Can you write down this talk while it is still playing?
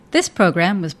This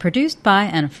program was produced by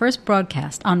and first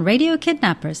broadcast on Radio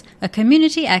Kidnappers, a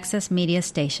community access media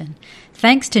station.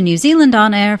 Thanks to New Zealand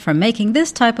On Air for making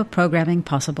this type of programming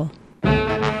possible.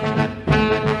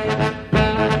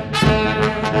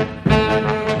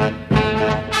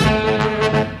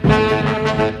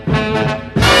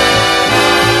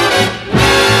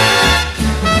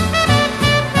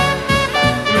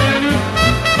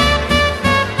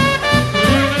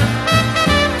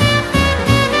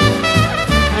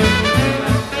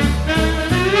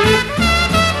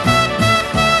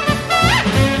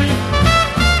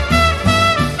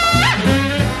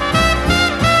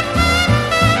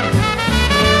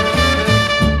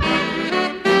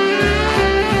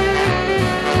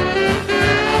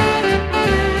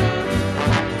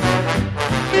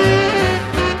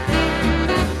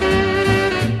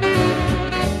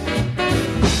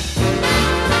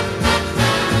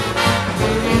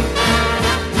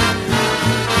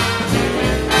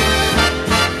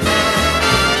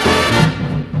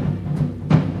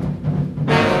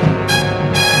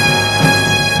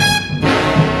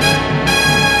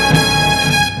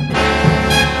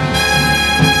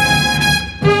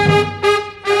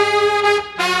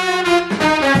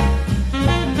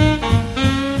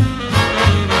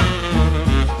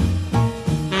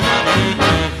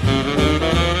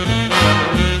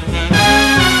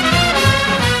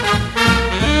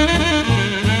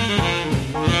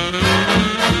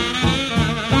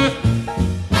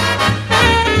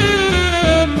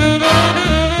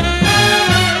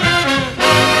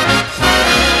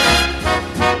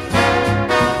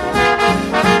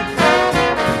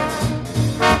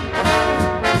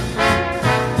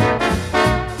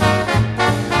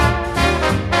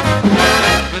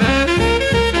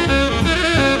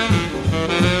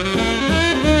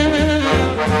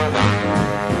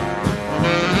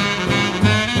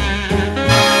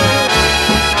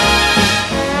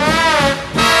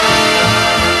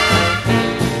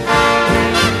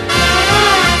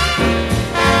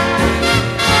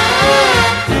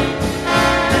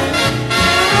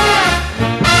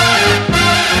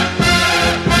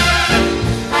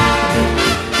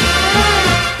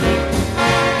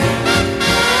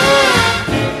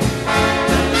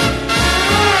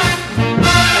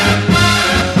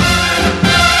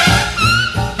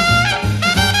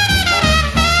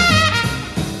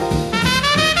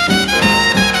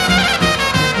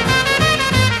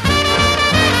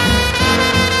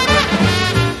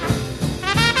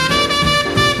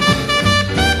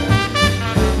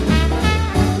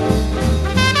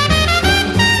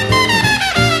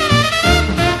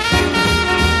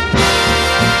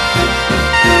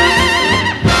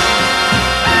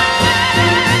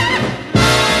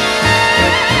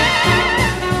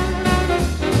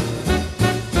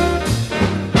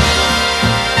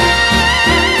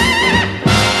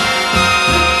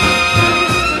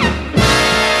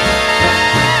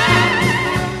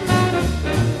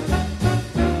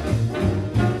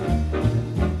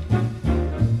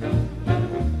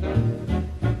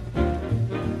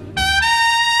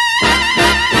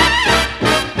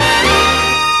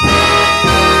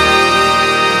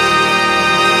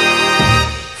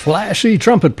 Flashy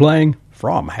trumpet playing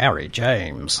from Harry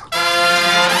James.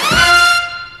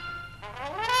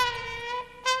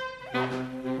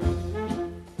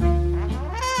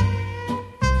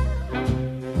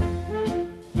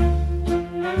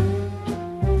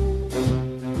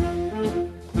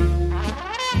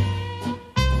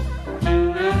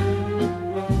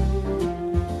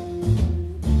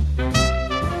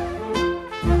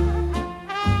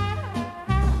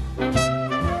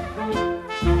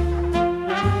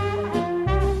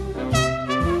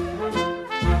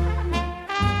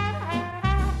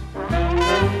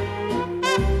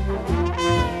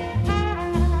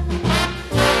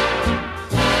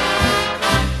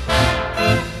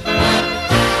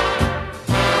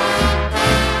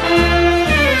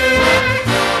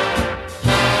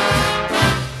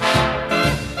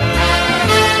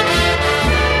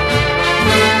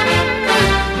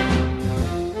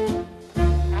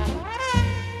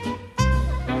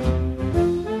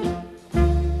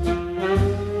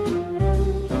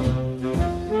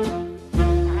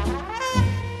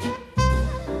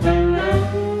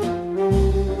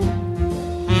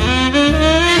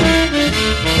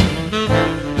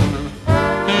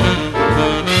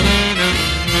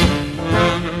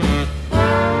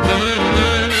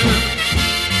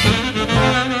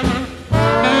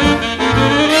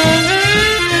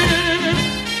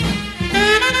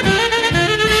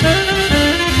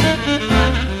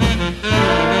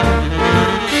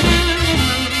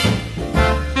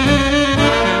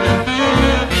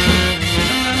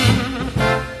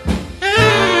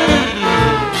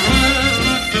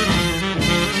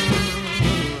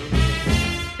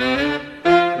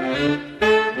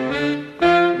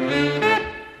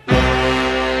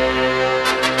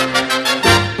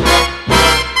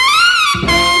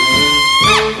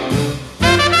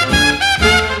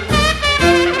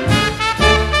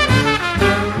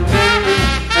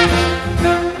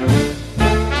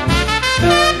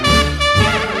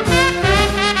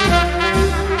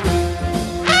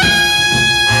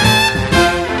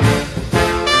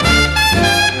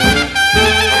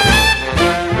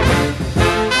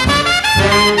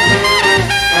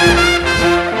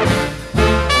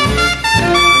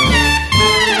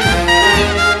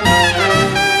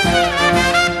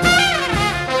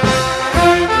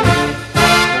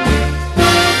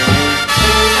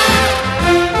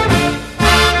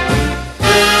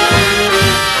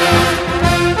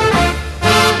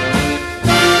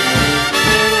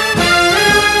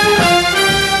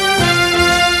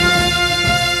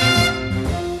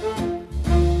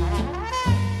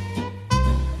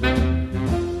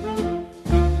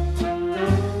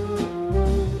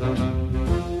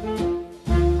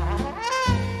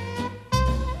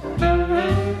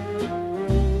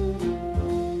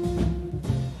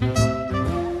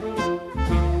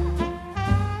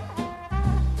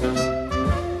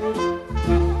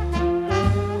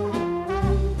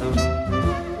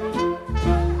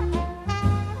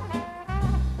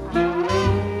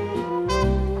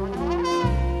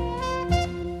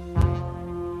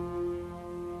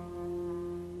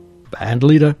 band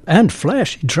leader and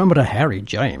flashy drummer Harry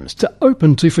James to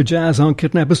open to For Jazz on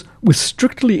Kidnappers with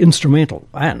strictly instrumental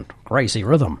and crazy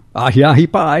rhythm. Ahi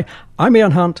Pie, I'm Ian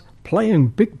Hunt, playing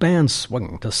big band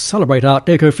swing to celebrate Art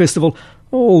Deco Festival,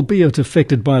 albeit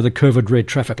affected by the COVID-red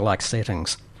traffic-like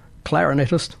settings.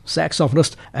 Clarinetist,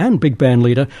 saxophonist and big band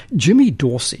leader Jimmy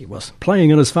Dorsey was playing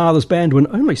in his father's band when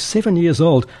only 7 years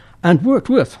old and worked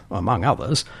with, among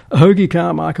others, Hoagie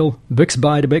Carmichael, Bix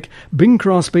Beiderbecke, Bing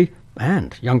Crosby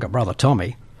and younger brother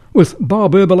Tommy. With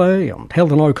Bob Eberle and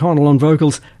Helen O'Connell on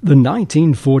vocals, the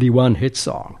 1941 hit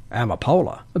song,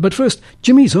 Amapola. But first,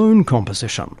 Jimmy's own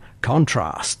composition,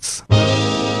 Contrasts.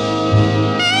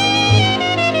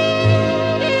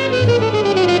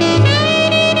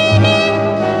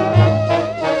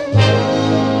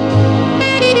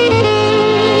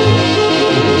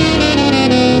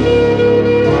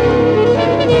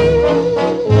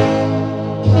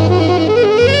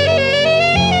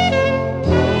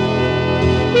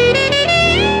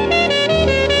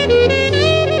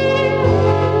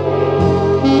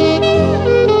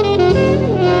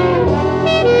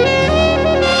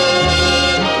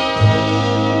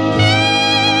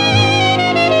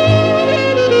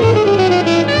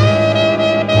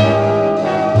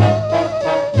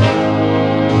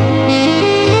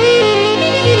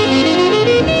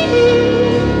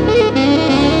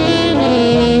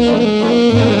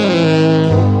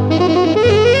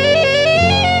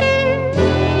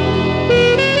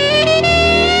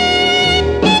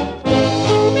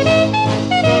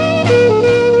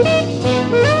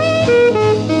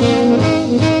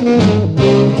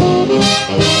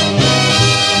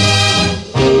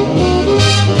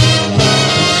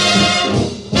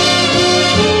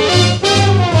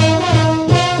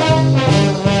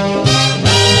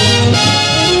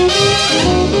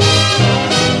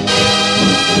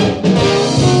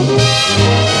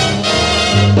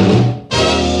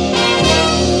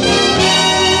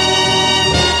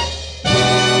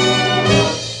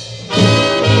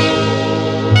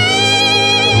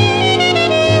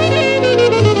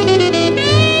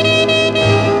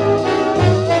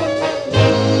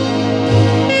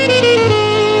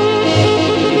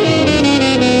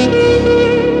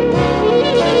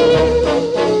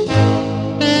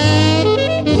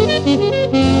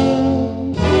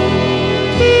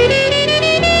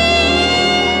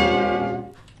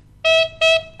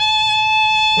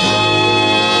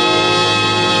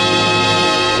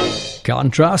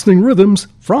 Contrasting rhythms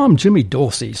from Jimmy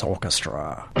Dorsey's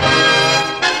orchestra.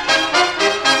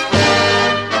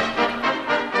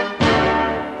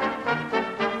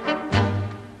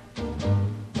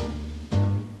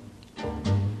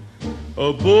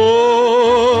 A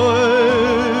boy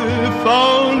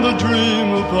found a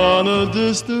dream upon a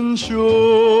distant shore.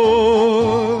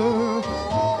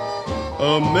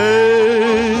 A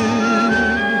maid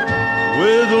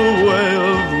with a way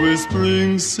of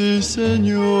whispering, si,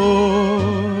 senor.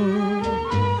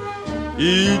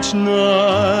 Each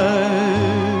night,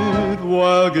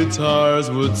 while guitars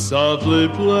would softly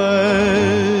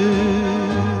play,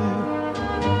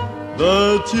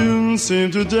 the tune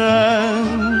seemed to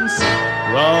dance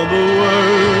round the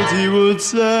words he would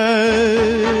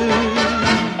say.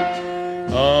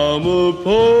 Amapola,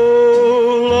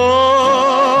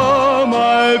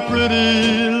 my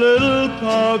pretty little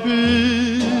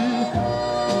poppy,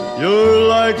 you're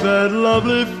like that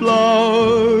lovely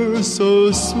flower,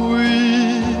 so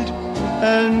sweet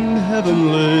and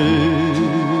heavenly.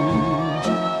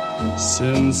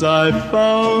 Since I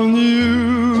found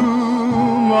you,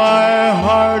 my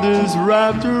heart is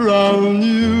wrapped around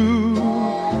you,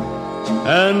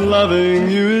 and loving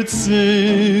you it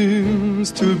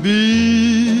seems to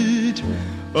beat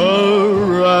a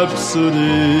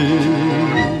rhapsody.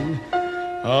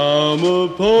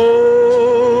 Amapola,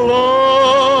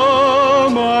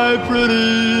 my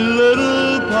pretty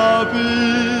little poppy,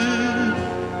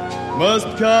 must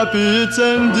copy its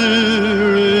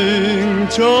endearing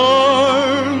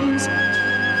charms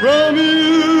from you.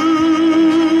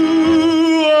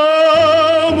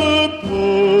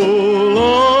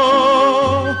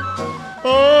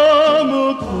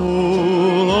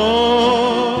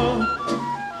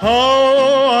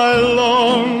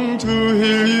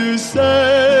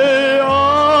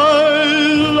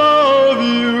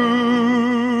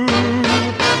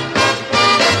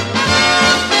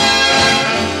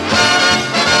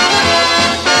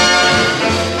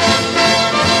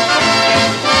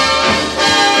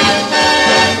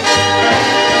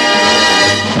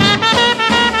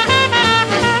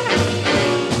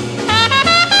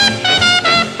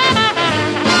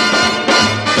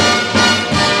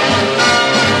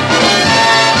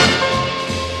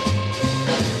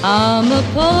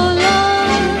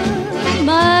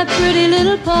 pretty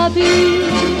little puppy.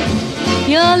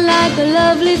 You're like a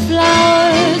lovely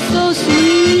flower, so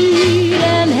sweet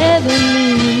and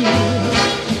heavenly.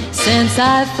 Since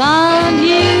I found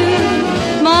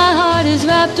you, my heart is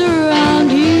wrapped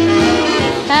around you,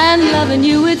 and loving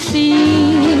you it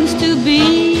seems to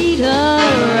beat a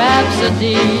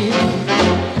rhapsody.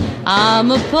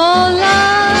 I'm a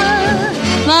polar,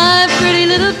 my pretty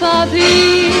little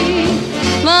puppy,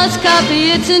 must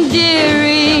copy its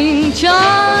endearing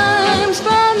charms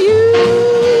from you.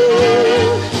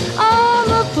 I'm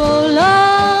a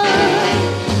polar,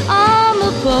 I'm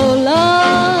a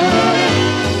polar.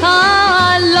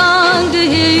 I long to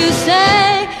hear you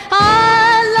say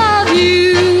I love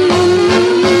you.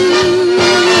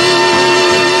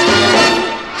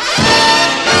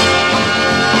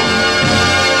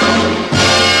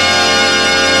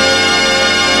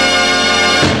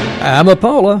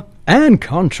 Amapola and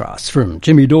Contrasts from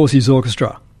Jimmy Dorsey's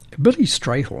orchestra. Billy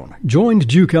Strayhorn joined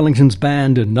Duke Ellington's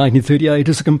band in 1938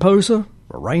 as a composer,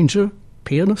 arranger,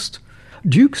 pianist.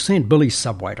 Duke sent Billy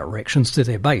subway directions to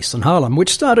their base in Harlem,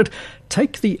 which started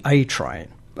Take the A Train.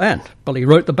 And Billy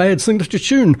wrote the band's signature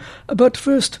tune, but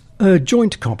first a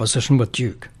joint composition with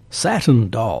Duke, Satin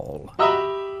Doll.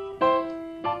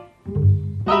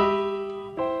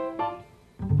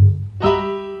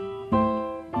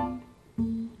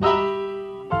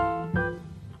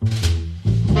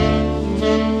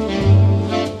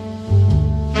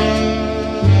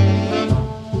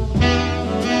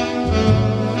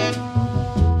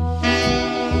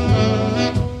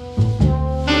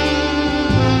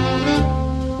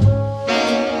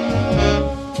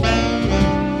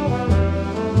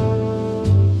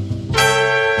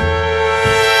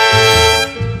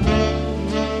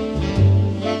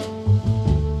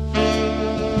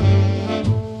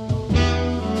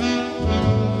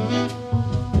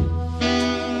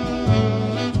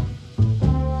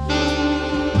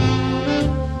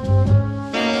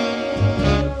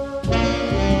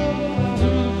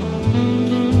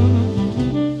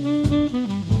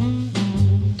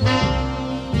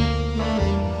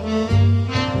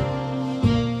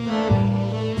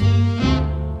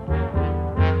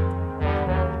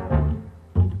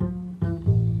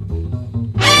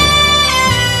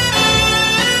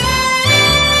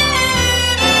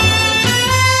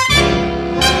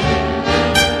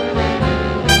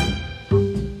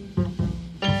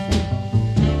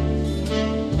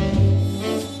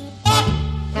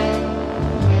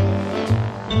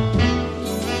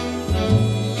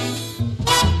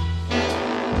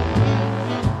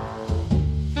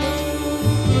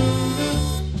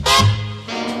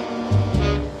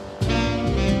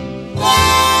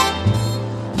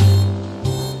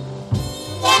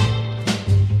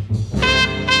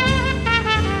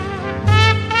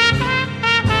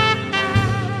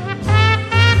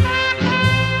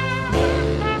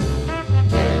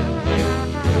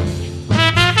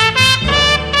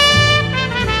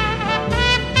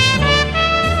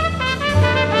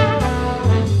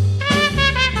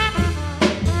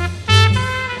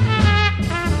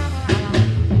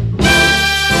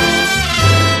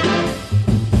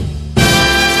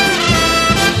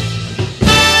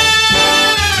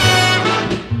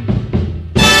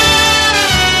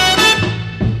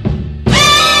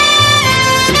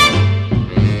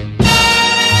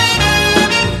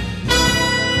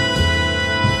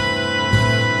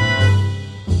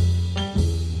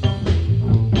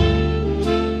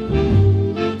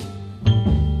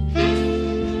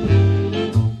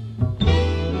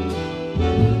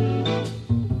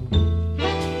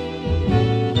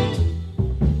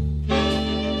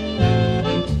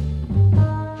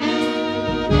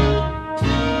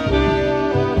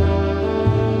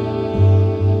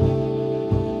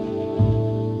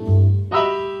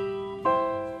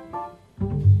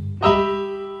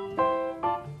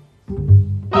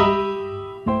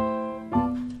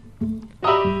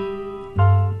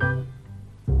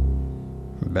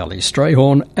 Billy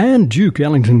Strayhorn and Duke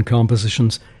Ellington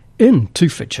compositions in Two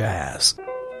for Jazz.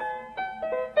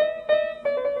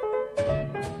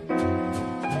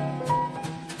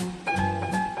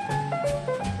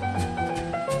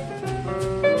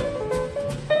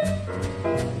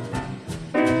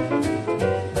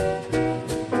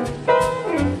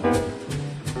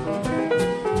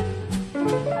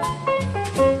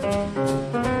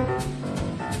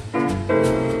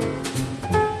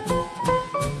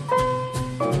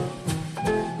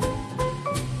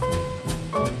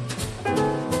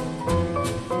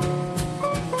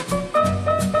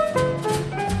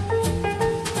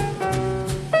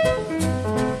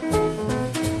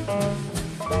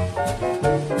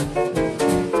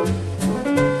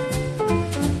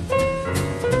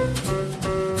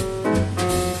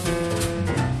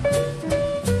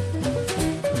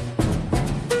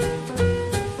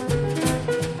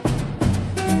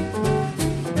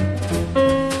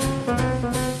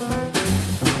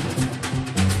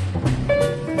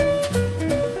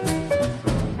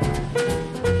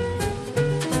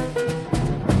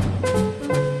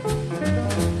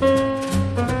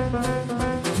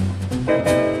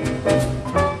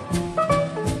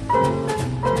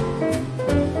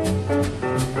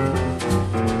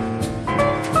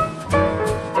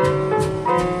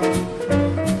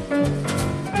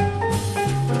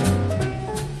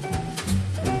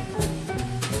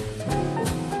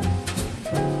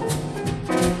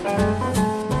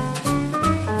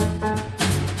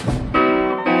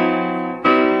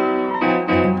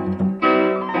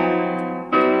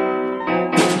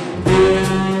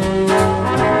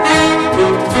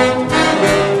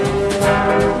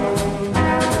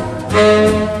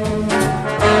 Hurry,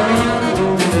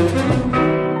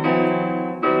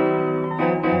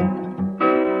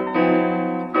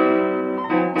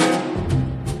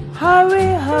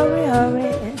 hurry,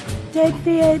 hurry, take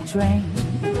the A train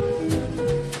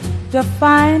to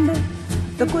find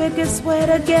the quickest way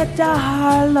to get to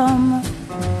Harlem.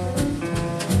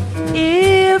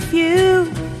 If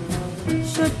you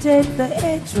should take the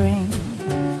A train,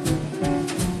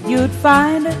 you'd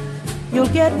find you'll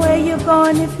get where you're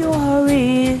going if you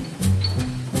hurry.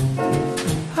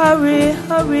 Hurry,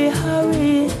 hurry,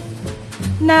 hurry,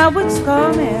 now it's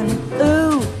coming.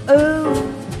 Ooh, ooh,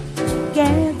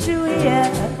 can't you hear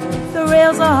the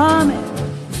rails are humming?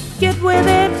 Get with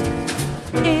it.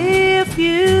 If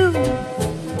you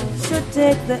should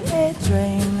take the A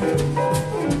train,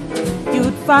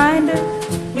 you'd find it.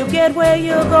 You get where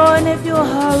you're going if you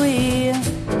hurry.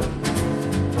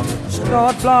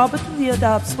 Shadot blobber to your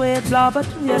dub, sweat blobber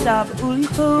to your dub, ooly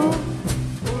coo.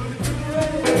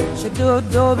 Shadot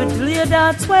dobe to your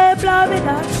dub, sweat blobber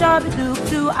dub, shabby doop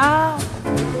doo ow.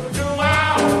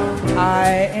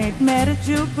 I ain't mad at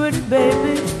you, pretty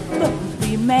baby. Don't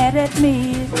be mad at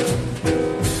me.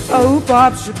 Oh,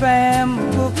 pop, shabam,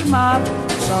 cookie mop,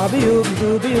 shabby oop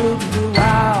dooby oop doo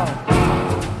wow.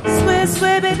 Sweet,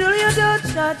 sweet, do you do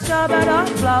shot, shabba dog,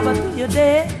 blubber to your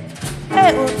day.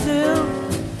 Hey, oh, too.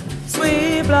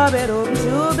 Sweet, blubber, dooby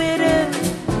dooby doo.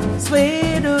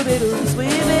 Sweet, dooby doo,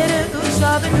 sweet, doo,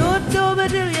 shabby doob dooby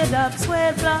do your dog,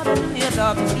 sweet, blubber do your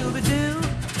dog, dooby doo.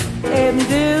 Hey,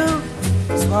 do.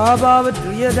 Swabba do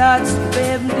your dog,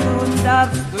 baby, do dog,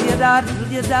 do your dog, do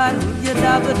your dog, do your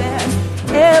dog, then.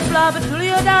 Hey, blubber do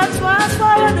your dog,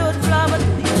 swabba do, blubber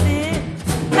do your day.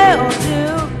 Hey, oh,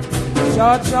 too.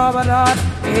 Short, shabba dot,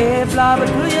 hey, blabba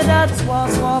do your dot,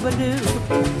 swabba do.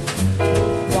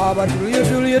 Swabba do you,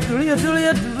 do you, do you, do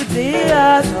you, do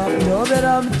ya, shop, dobe,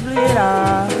 do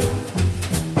ya.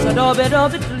 So dobe,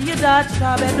 do you dot,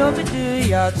 shabba, dobe, do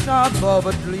ya, shop,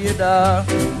 bobba, do you dot.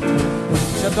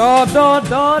 So do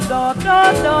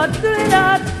you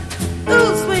dot,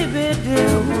 ooh, sweet bit do.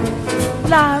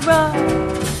 Lyra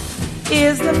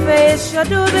is the face, ya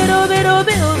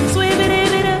dobe, sweet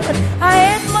bit do. I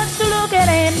ain't much to look at,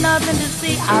 ain't nothing to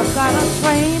see. I've got a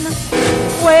train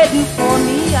waiting for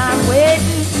me. I'm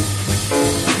waiting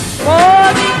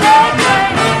for the train.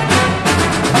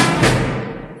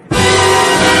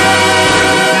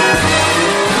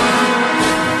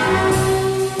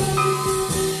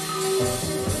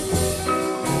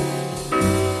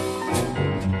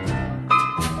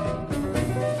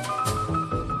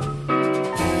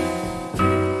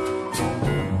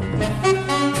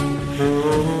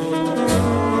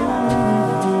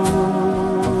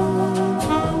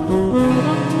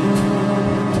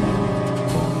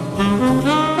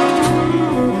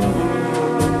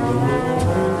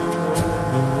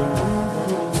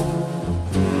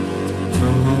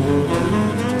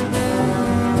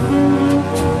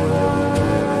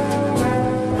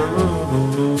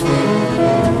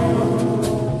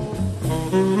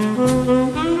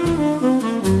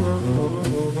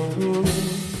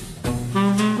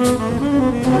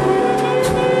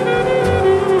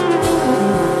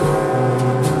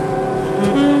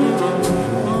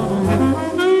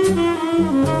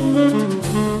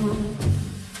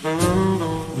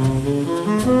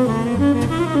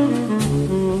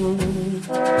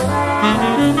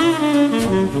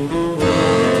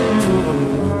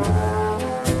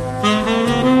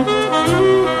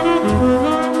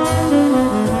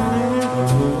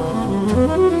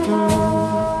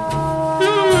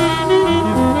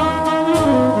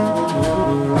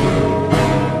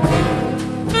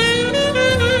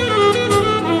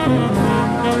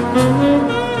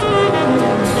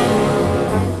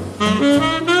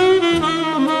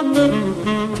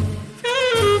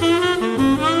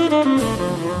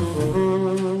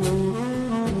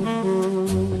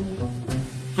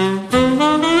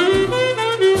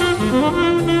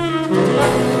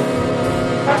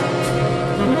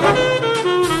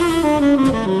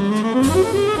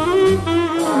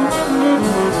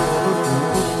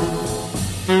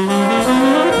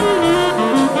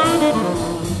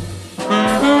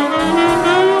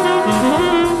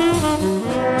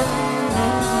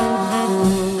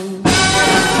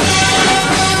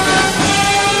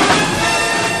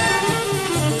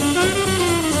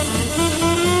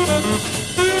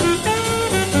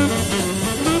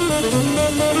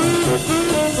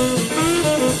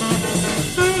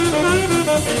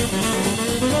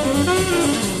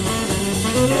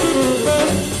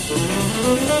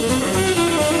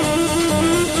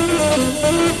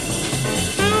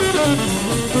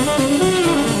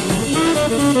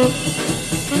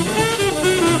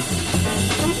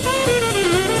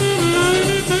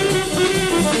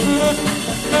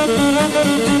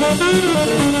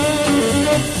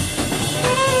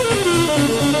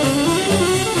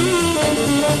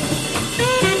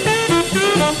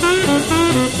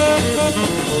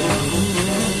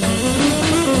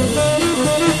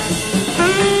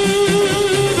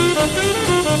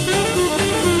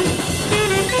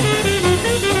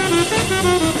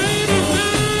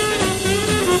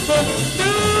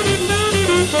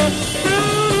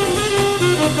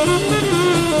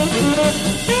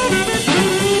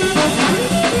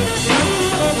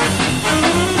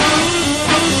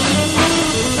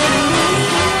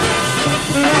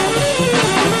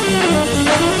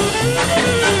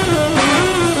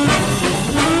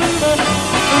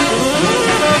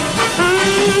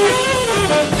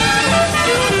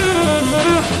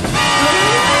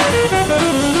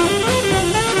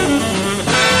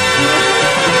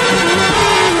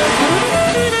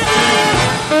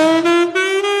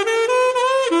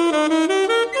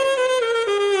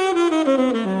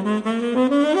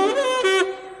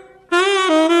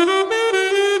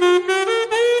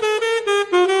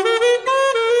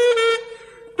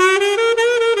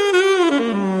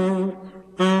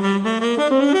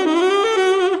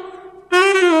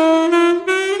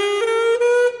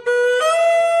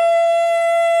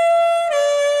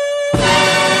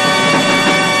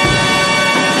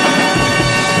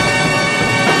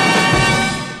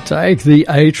 Take the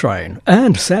A-Train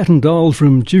and Satin Doll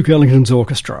from Duke Ellington's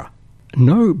orchestra.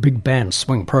 No big band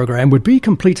swing program would be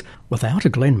complete without a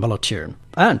Glenn Miller tune,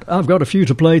 and I've got a few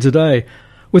to play today.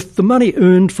 With the money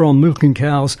earned from milking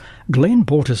cows, Glenn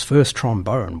bought his first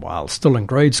trombone while still in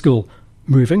grade school.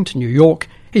 Moving to New York,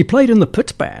 he played in the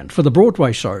pit band for the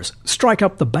Broadway shows Strike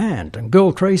Up the Band and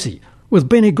Girl Crazy with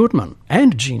Benny Goodman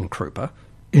and Gene Krupa.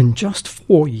 In just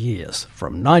 4 years,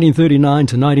 from 1939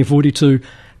 to 1942,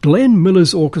 Glenn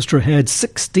Miller's orchestra had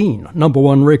 16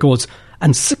 #1 records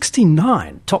and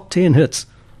 69 top 10 hits,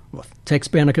 with Tex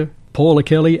Banneker, Paula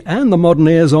Kelly and the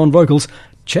Modernaires on vocals,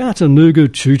 Chattanooga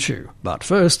Choo Choo. But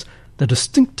first, the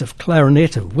distinctive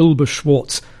clarinet of Wilbur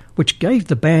Schwartz, which gave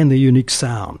the band their unique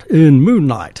sound in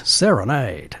Moonlight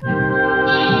Serenade.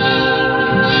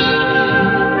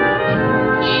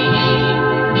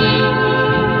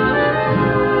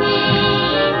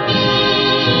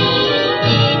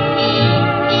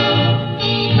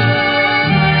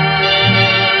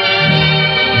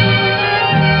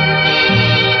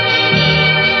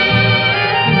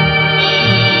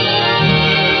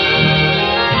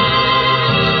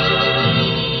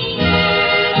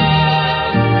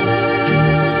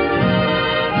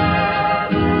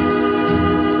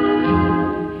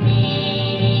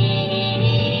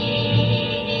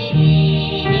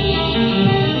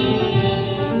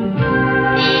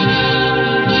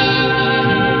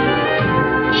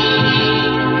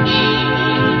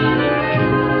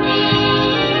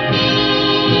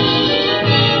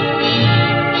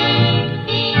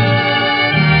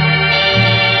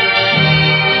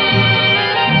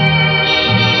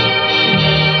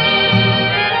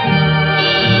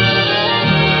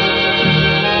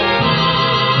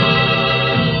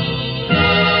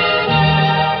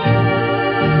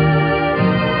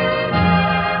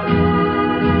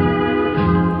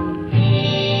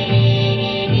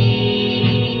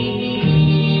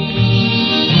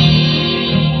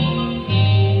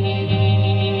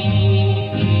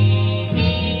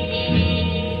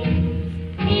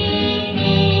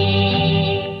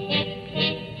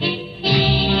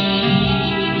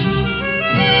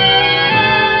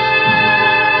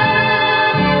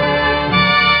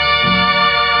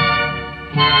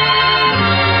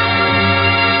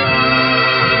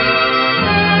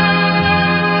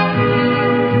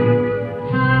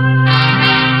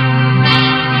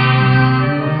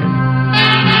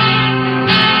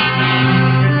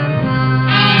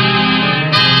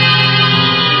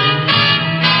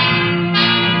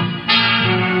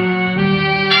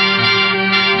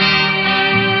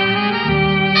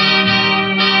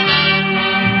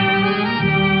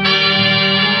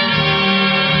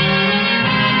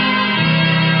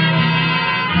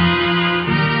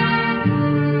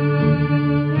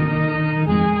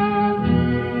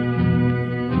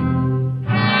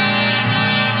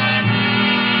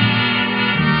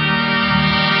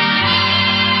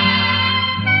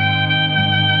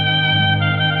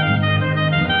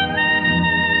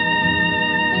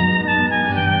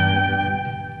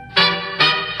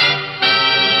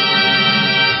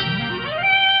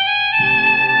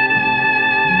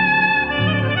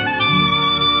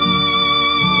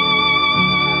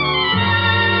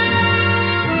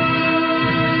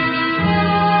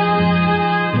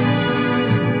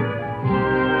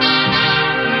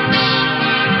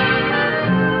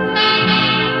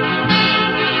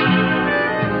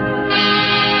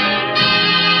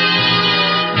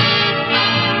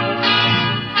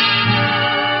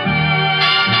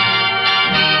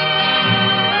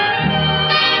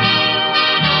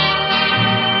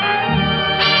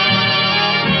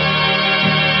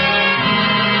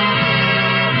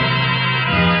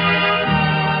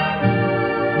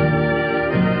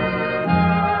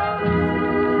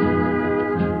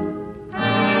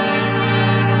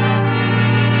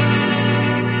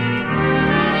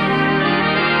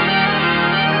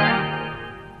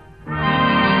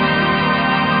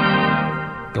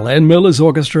 Glenn Miller's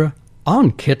Orchestra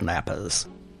on Kidnappers.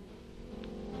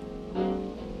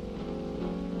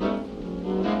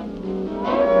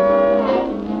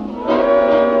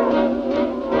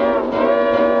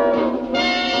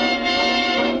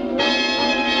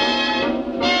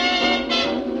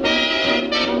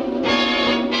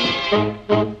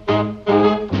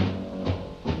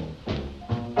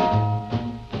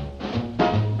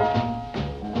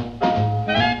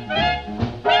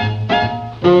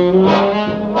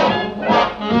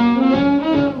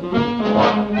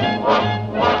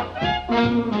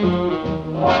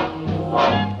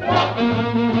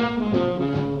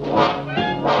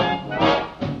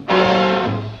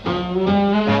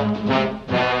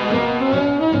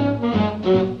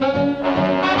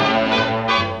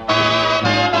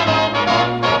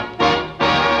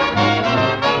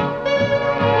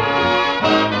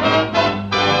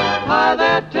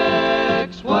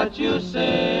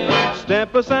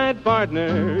 Step aside,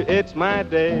 partner, it's my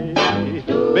day.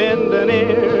 Bend an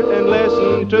ear and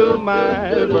listen to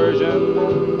my version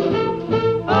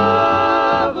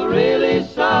of a really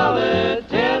solid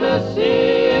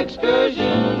Tennessee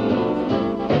excursion.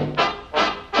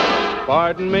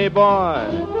 Pardon me,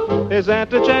 boy, is that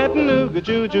the Chattanooga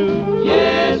choo-choo?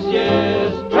 Yes,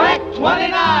 yes, track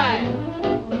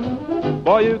 29.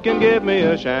 Boy, you can give me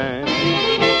a shine.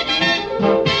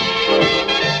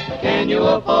 Can you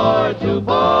afford to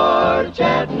board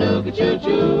Chattanooga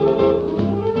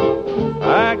choo-choo?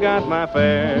 I got my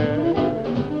fare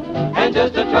and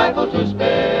just a trifle to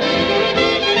spare.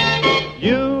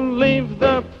 You leave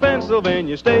the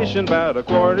Pennsylvania station about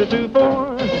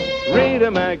 3:45. Read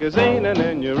a magazine and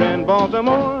then you're in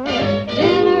Baltimore.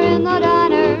 Dinner in the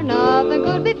diner, nothing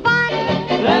could be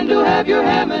finer than to have your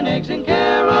ham and eggs in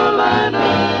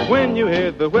Carolina. When you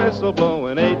hear the whistle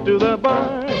blowing 8 to the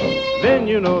bar, then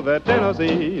you know that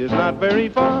Tennessee is not very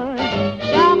far.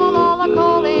 Shovel all the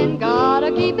coal in,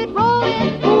 gotta keep it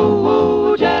rolling. Ooh,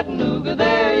 ooh, Chattanooga,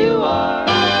 there you are.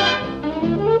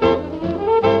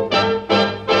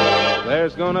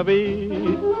 There's gonna be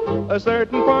a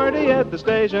certain party at the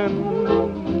station.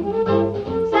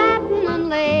 Satin and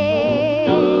lace.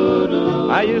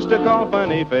 I used to call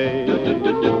Funny Face.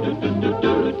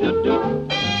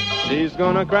 She's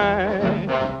gonna cry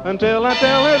until I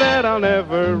tell her that I'll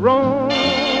never roam.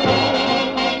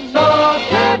 So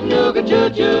Chattanooga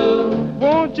choo-choo,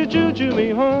 won't you choo-choo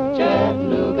me home?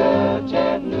 Chattanooga,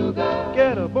 Chattanooga,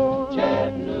 get aboard.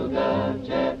 Chattanooga,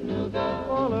 Chattanooga,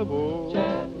 all aboard.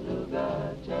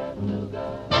 Chattanooga, Chattanooga,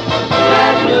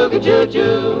 Chattanooga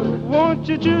choo-choo, won't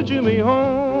you choo-choo me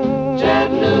home?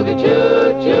 Chattanooga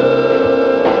choo-choo.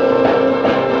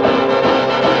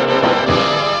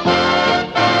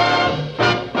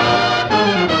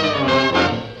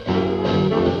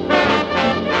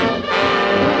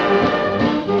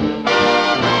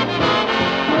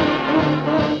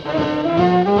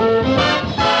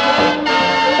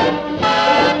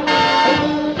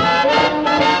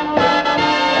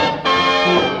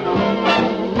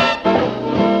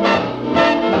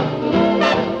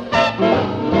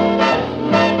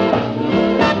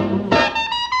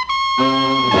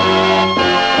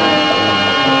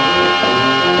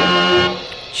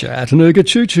 Chattanooga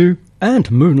Choo-Choo and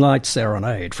Moonlight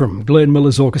Serenade from Glenn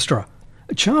Miller's Orchestra.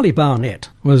 Charlie Barnett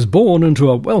was born into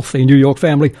a wealthy New York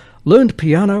family, learned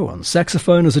piano and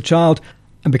saxophone as a child,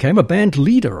 and became a band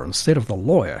leader instead of the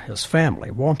lawyer his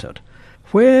family wanted.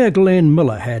 Where Glenn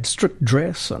Miller had strict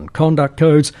dress and conduct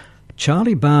codes,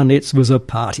 Charlie Barnett's was a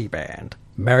party band.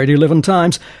 Married 11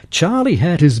 times, Charlie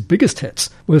had his biggest hits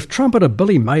with trumpeter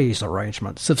Billy Mays'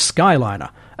 arrangements of Skyliner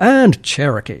and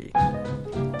Cherokee.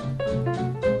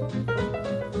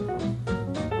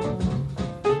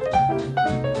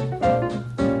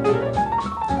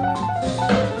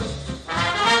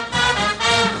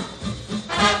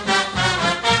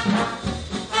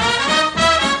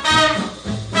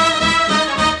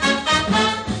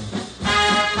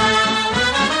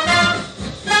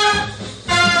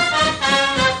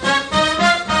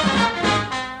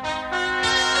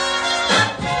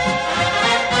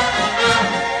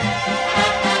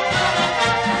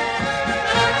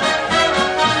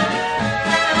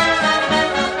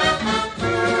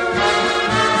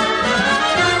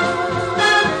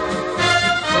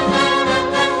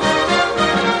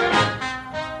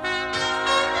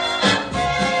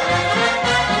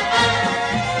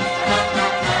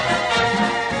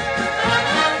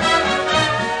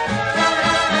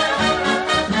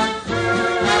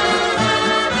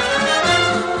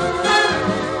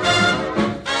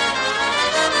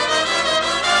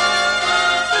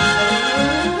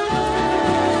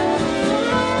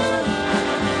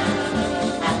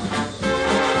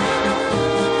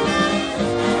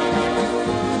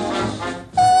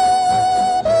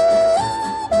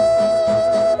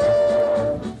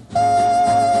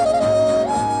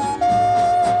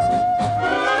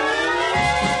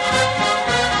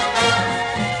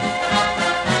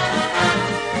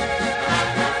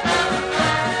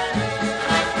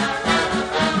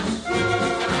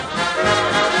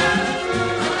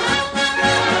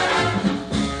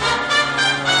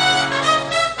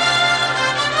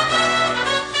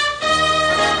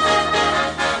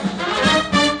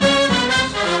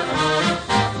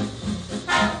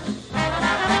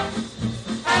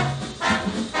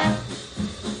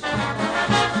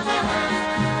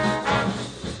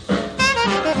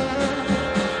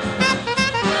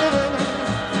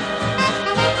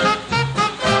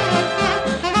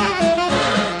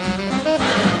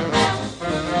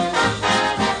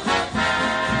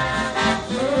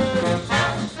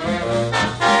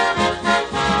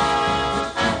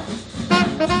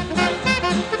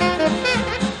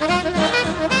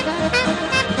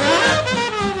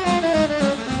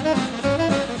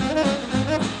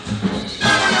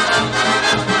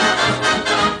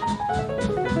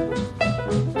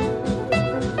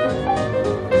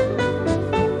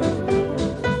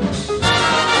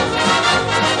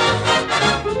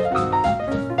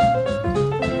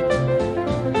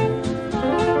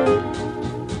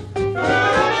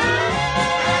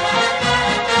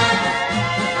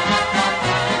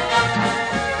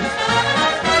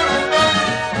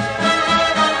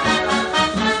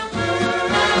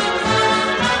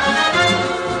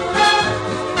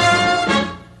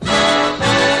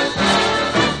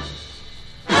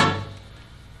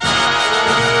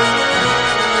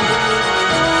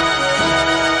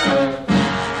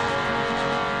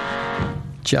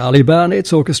 Charlie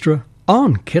Barnett's orchestra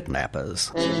on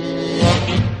Kidnappers.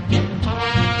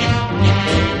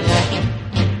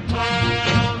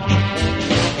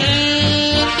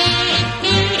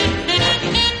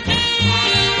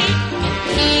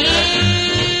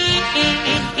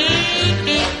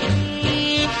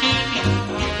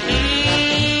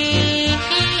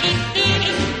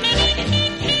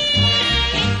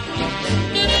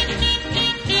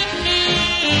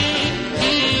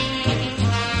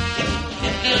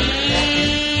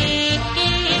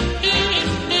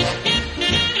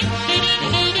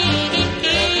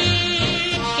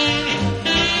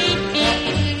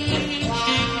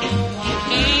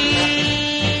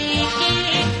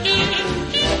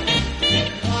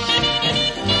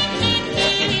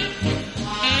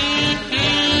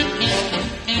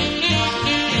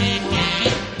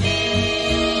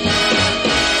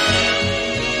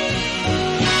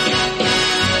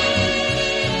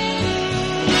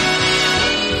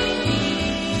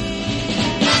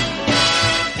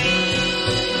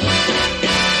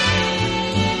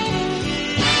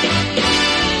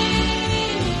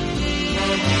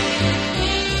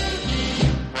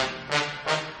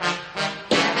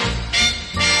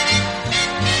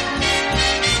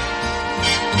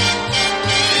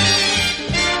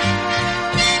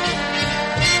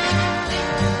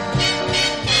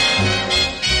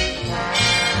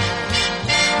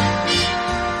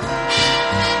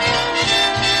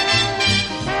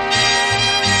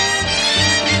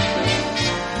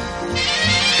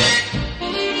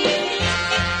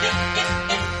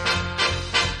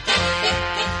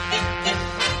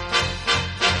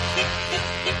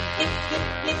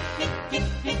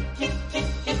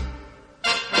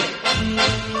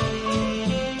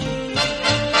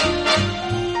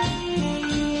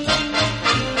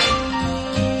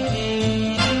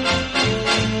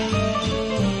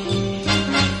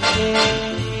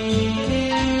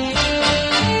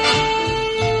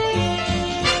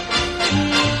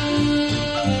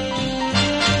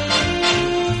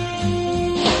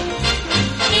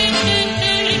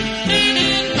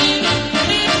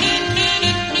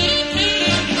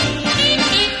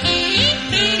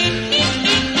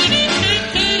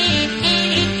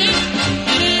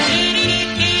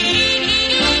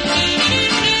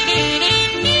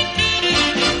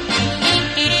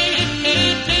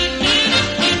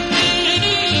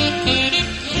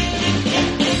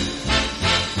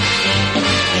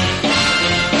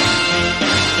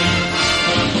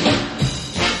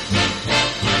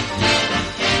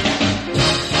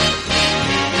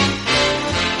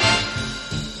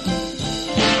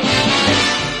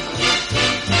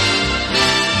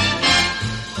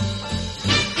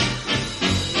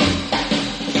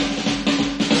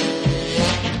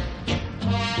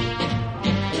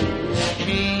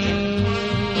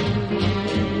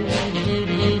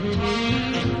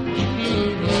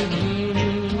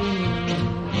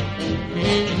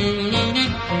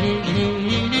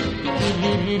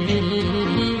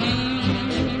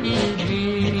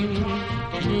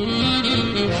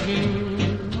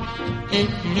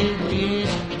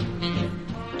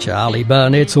 Charlie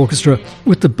Barnett's orchestra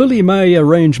with the Billy May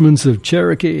arrangements of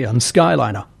Cherokee and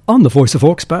Skyliner on the Voice of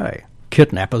Hawke's Bay,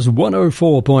 Kidnappers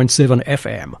 104.7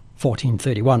 FM,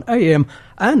 1431 AM,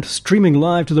 and streaming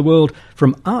live to the world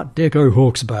from Art Deco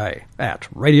Hawke's Bay at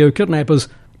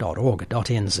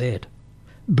radiokidnappers.org.nz.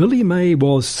 Billy May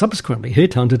was subsequently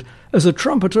headhunted as a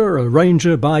trumpeter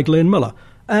arranger by Glenn Miller,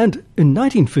 and in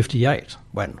 1958,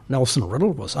 when Nelson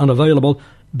Riddle was unavailable,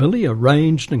 Billy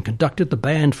arranged and conducted the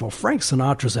band for Frank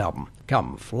Sinatra's album,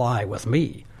 Come Fly With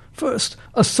Me. First,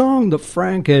 a song that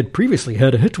Frank had previously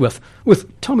had a hit with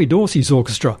Tommy Dorsey's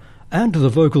orchestra and the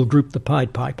vocal group the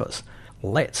Pied Pipers.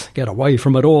 Let's Get Away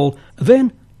From It All,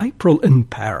 then April in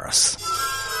Paris.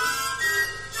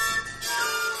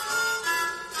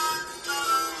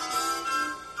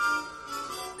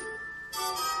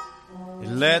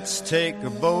 Let's take a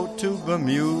boat to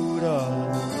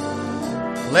Bermuda.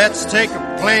 Let's take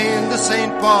a plane to St.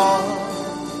 Paul.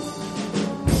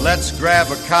 Let's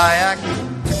grab a kayak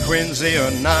to Quincy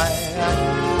or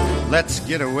Nyack. Let's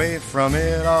get away from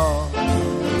it all.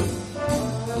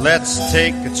 Let's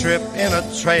take a trip in a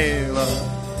trailer.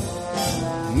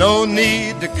 No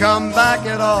need to come back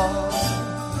at all.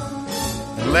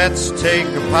 Let's take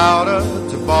a powder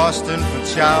to Boston for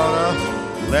chowder.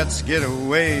 Let's get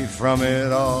away from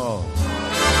it all.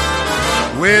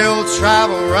 We'll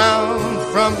travel round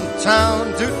from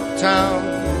town to town.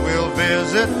 We'll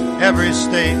visit every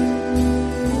state.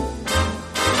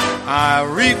 I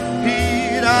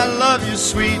repeat, I love you,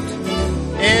 sweet,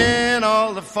 in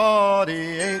all the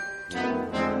 48.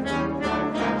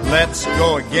 Let's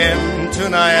go again to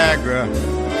Niagara.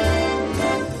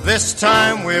 This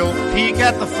time we'll peek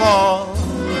at the fall.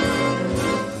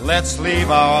 Let's leave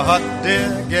our hut,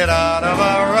 dear, get out of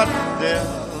our rut, dear.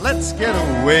 Let's get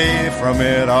away from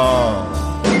it all.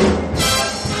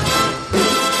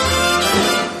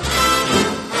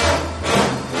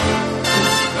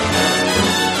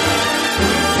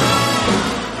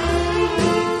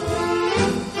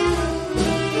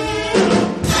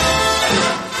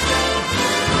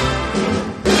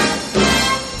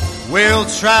 We'll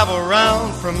travel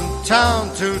round from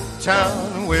town to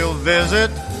town. We'll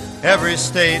visit every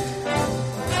state.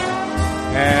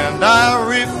 And I'll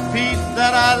repeat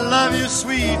that I love you,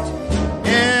 sweet,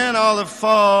 in all of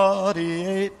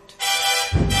 48.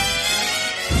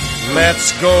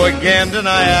 Let's go again to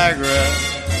Niagara.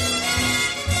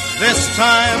 This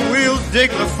time we'll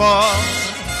dig the fall.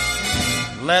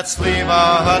 Let's leave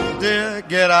our hut, dear,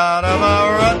 get out of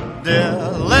our rut, dear.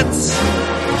 Let's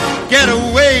get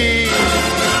away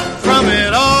from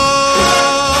it all.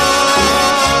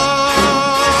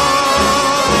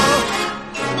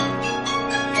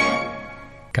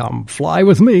 Come Fly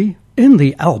With Me in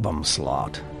the album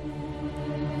slot.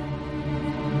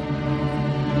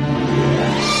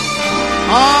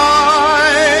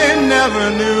 I never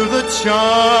knew the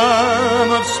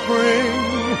charm of spring,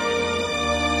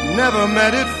 never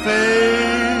met it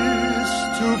face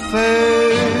to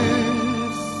face.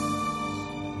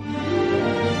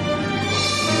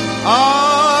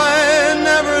 I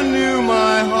never knew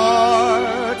my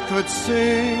heart could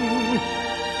sing,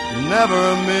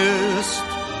 never missed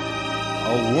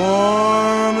a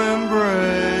warm embrace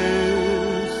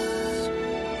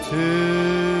till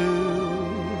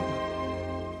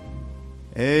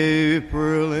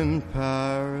April in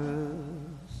Paris.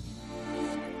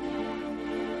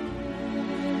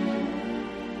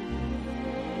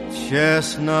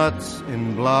 Chestnuts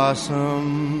in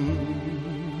blossom,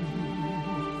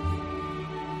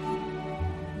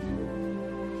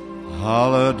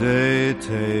 holiday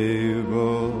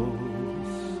tables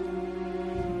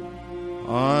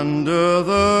under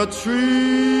the trees.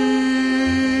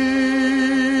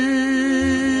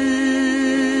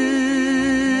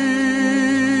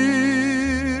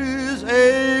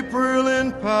 April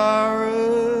in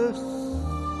Paris.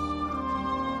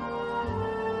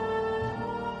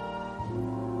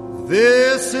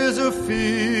 This is a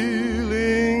feeling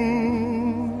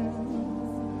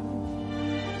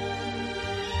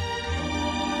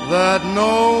that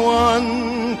no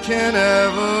one can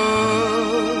ever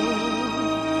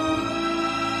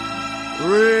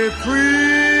reprise.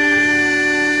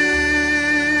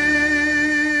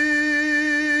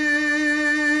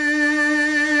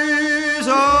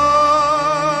 I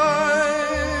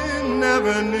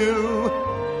never knew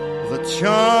the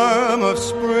charm of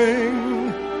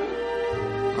spring,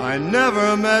 I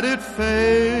never met it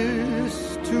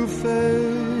face to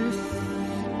face,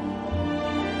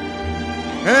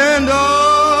 and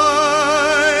I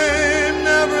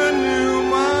never knew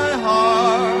my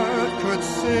heart could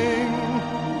sing,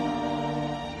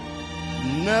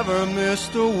 never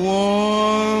missed a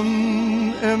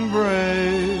warm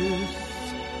embrace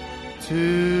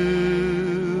till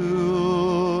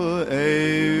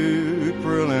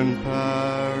April in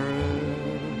Paris.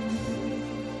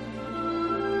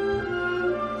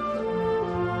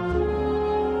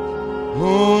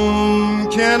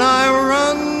 Whom can I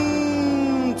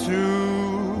run to?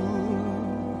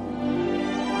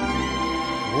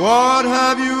 What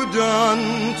have you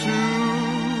done to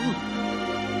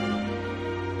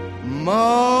my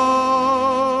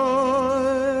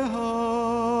heart?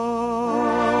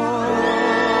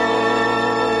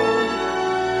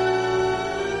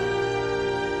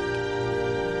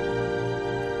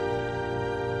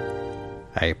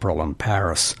 April in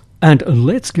Paris. And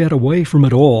let's get away from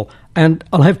it all. And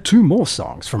I'll have two more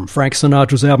songs from Frank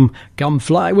Sinatra's album Come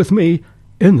Fly With Me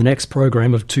in the next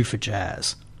program of Two for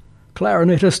Jazz.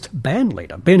 Clarinetist,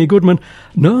 bandleader Benny Goodman,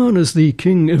 known as the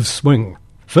King of Swing,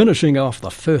 finishing off the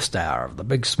first hour of the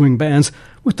big swing bands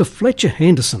with the Fletcher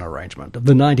Henderson arrangement of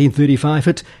the 1935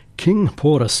 hit King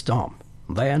Porter Stomp.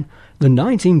 Then the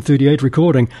 1938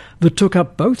 recording that took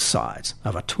up both sides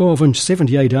of a 12-inch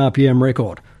 78 RPM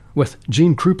record, with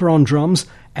Gene Krupa on drums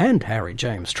and Harry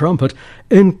James trumpet,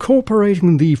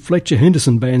 incorporating the Fletcher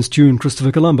Henderson Band's tune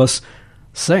Christopher Columbus,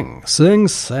 Sing, Sing,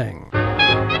 Sing.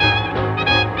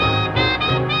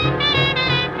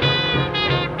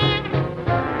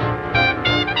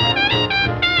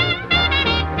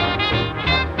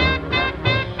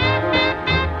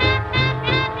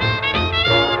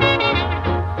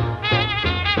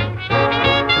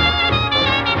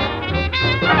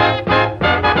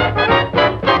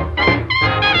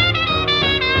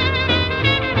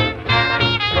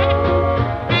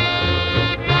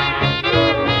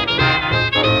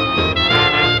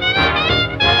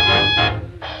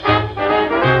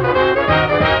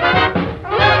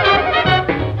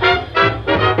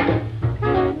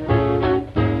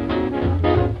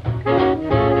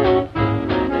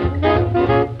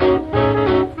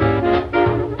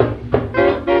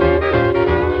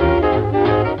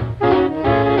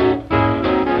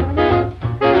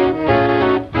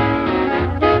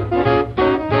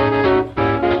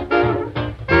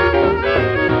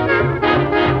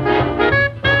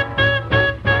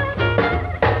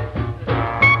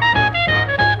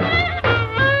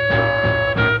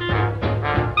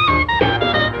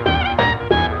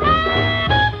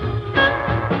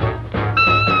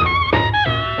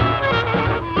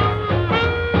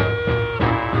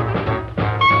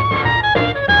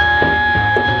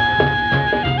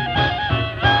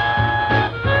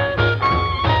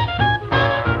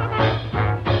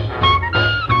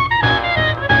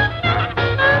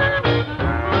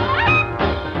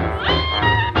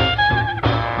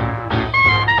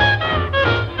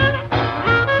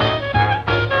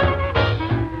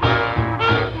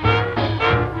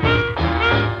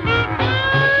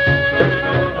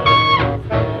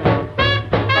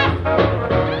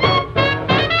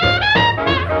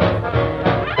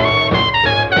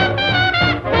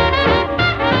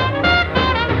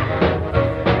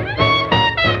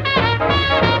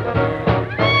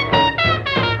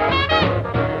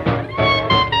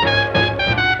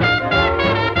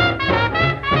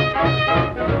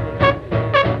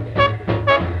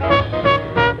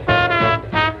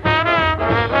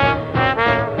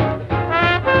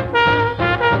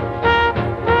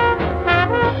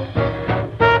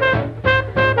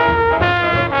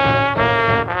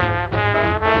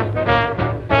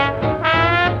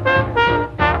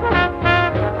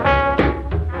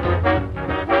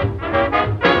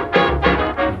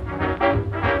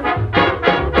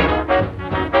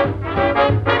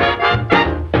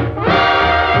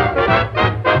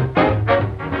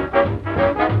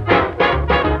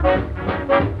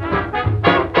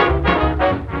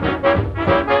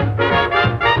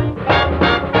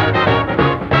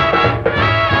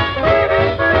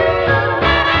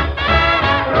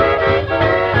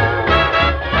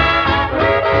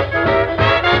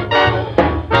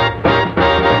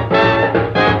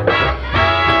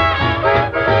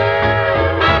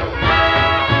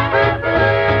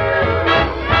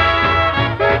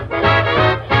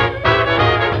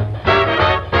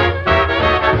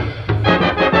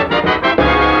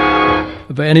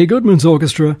 Benny Goodman's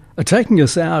orchestra are taking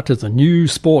us out to the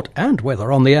news, sport and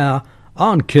weather on the hour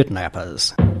on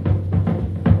Kidnappers.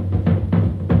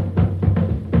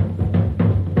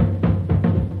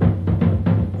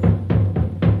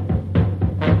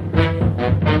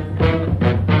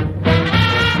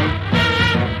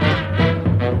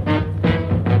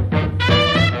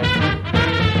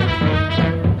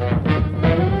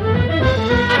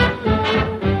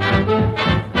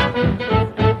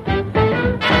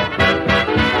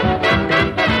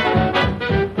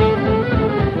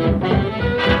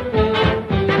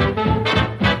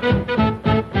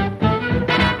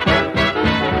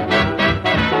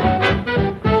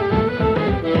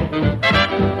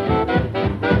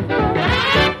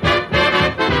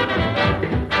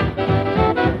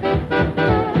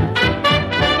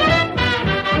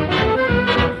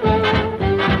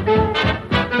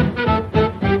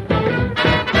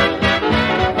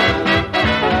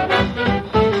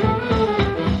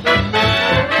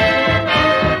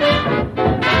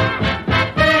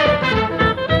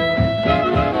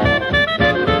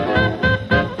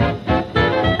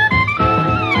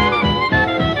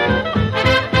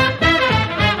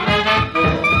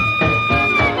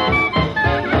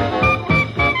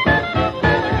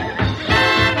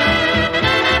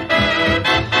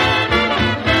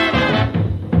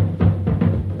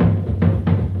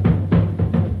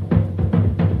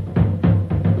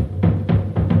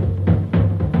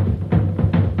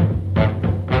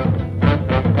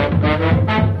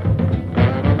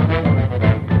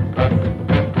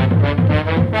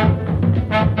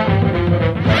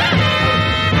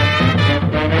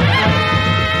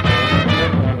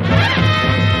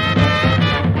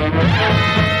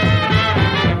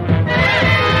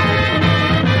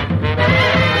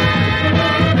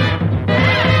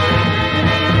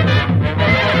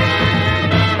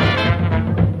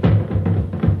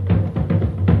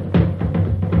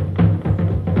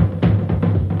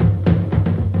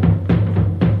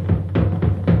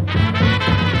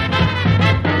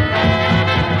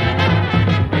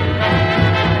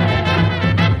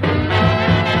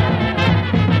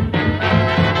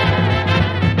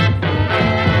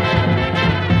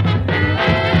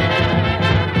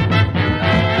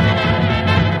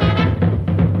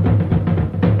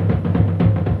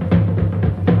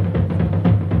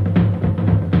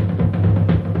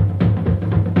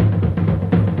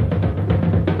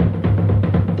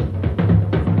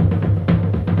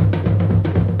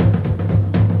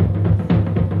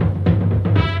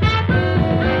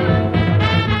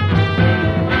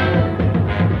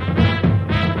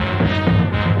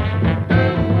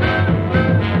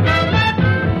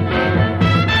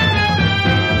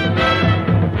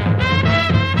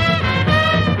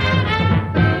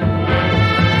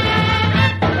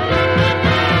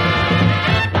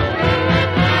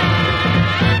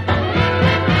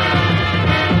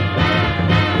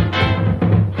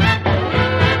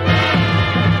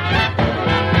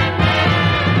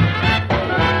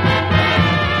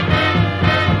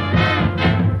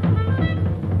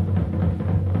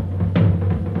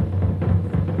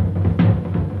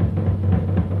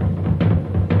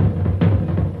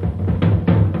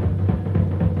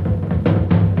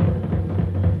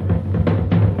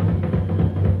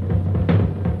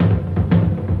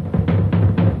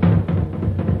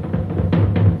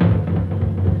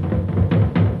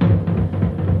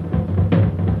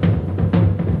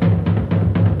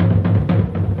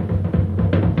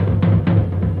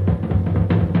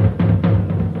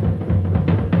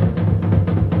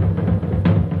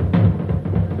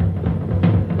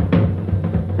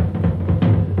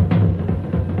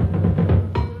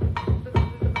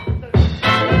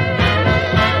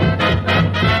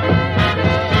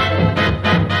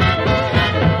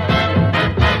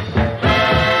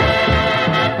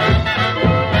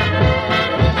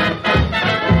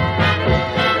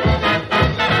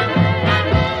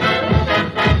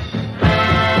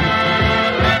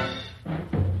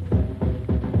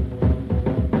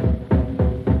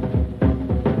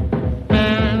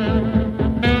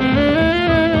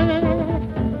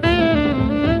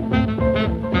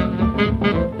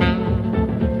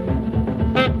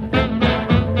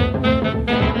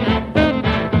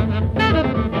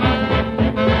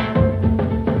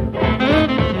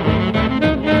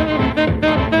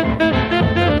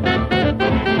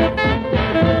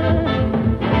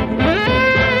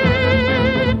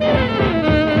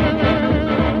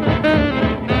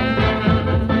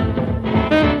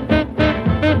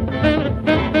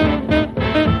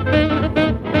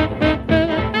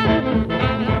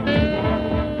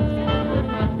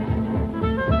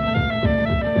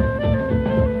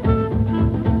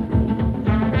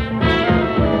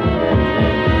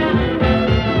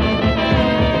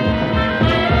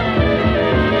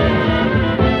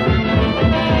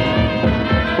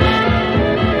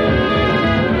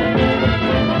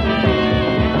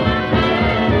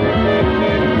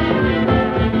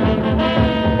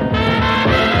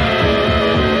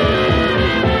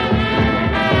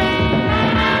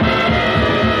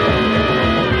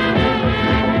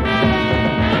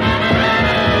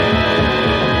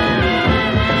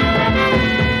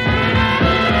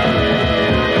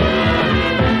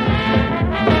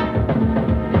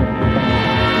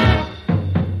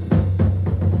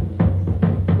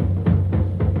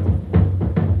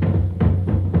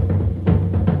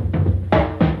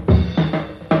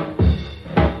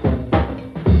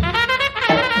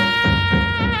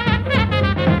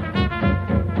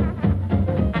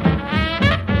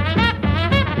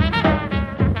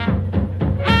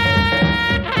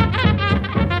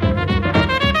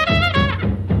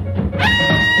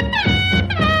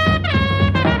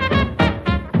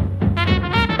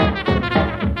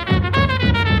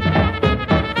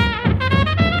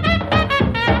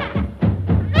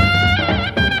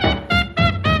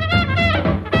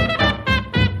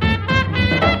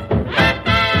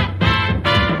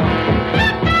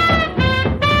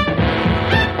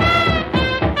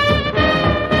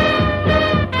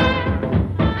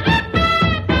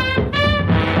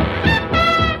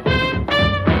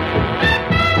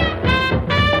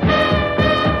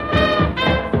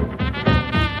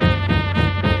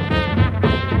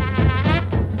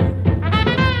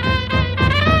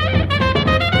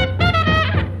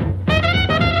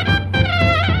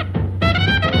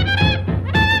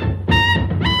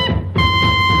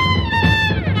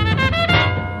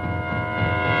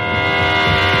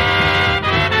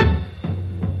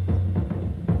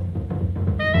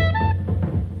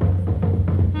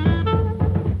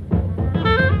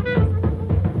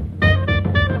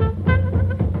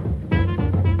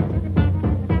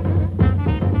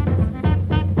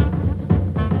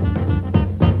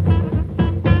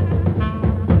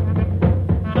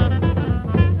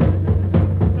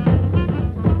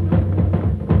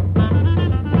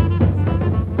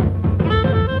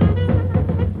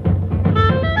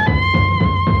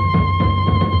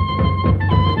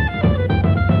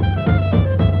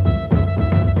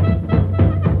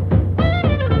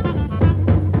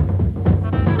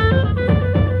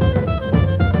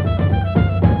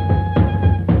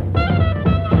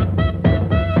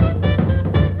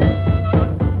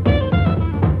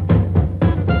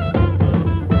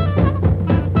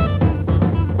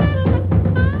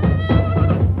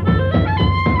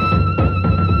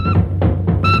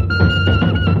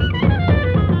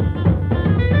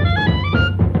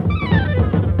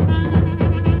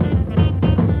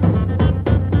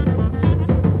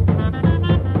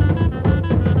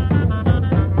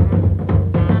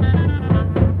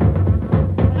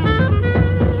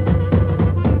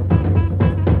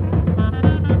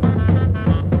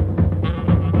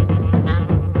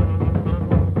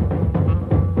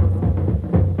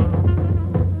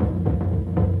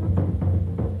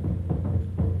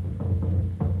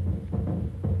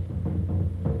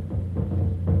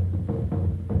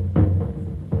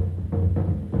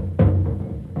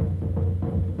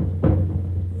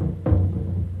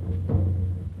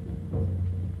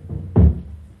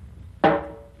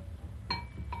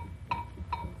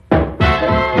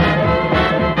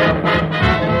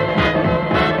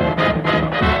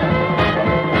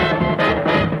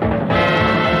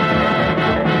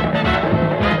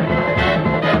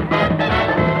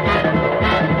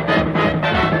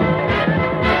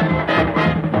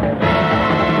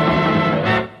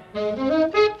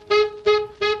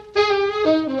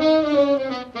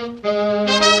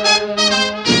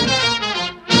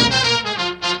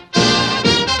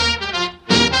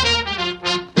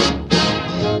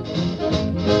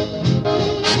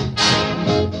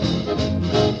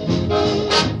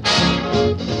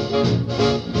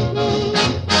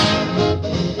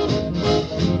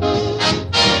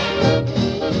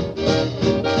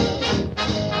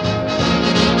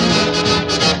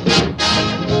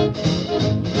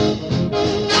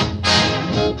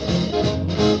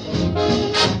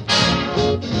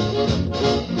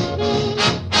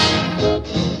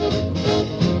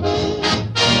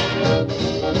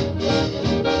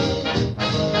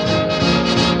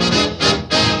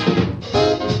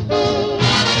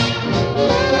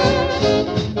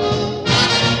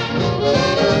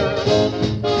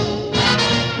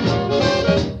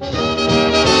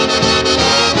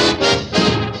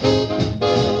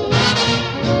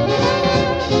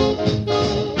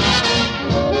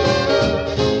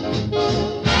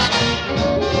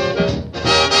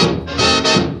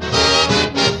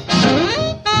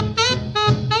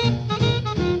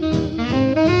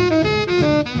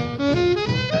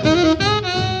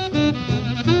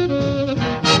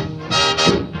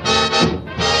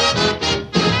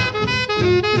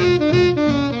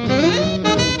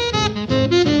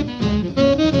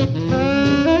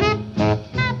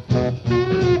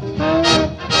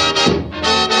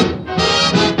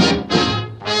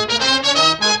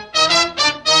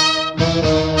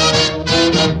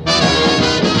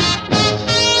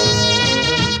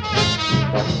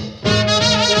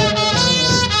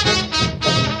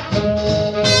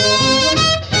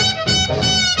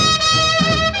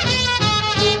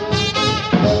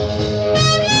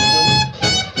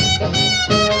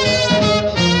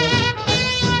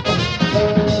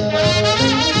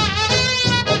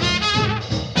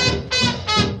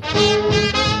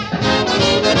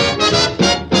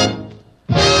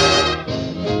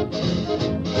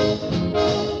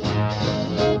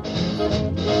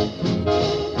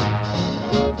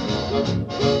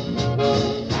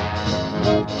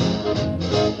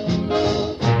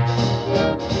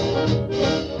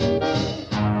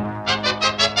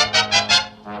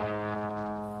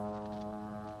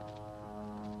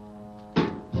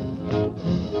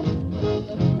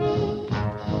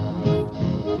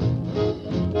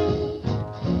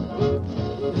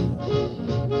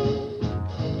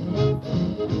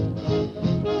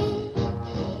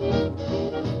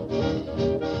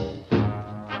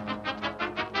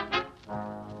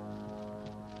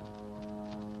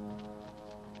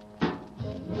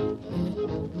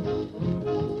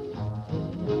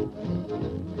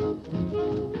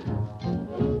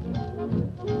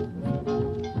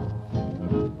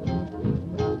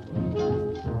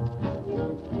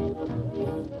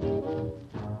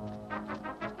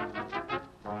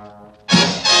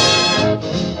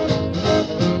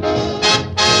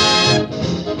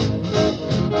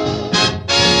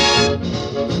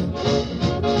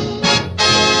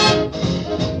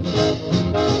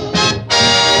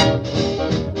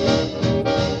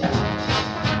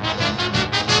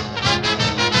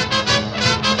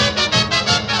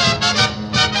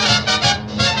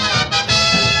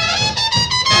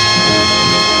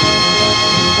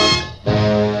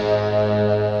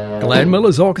 Glenn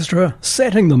Miller's orchestra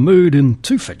setting the mood in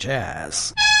Two for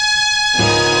Jazz.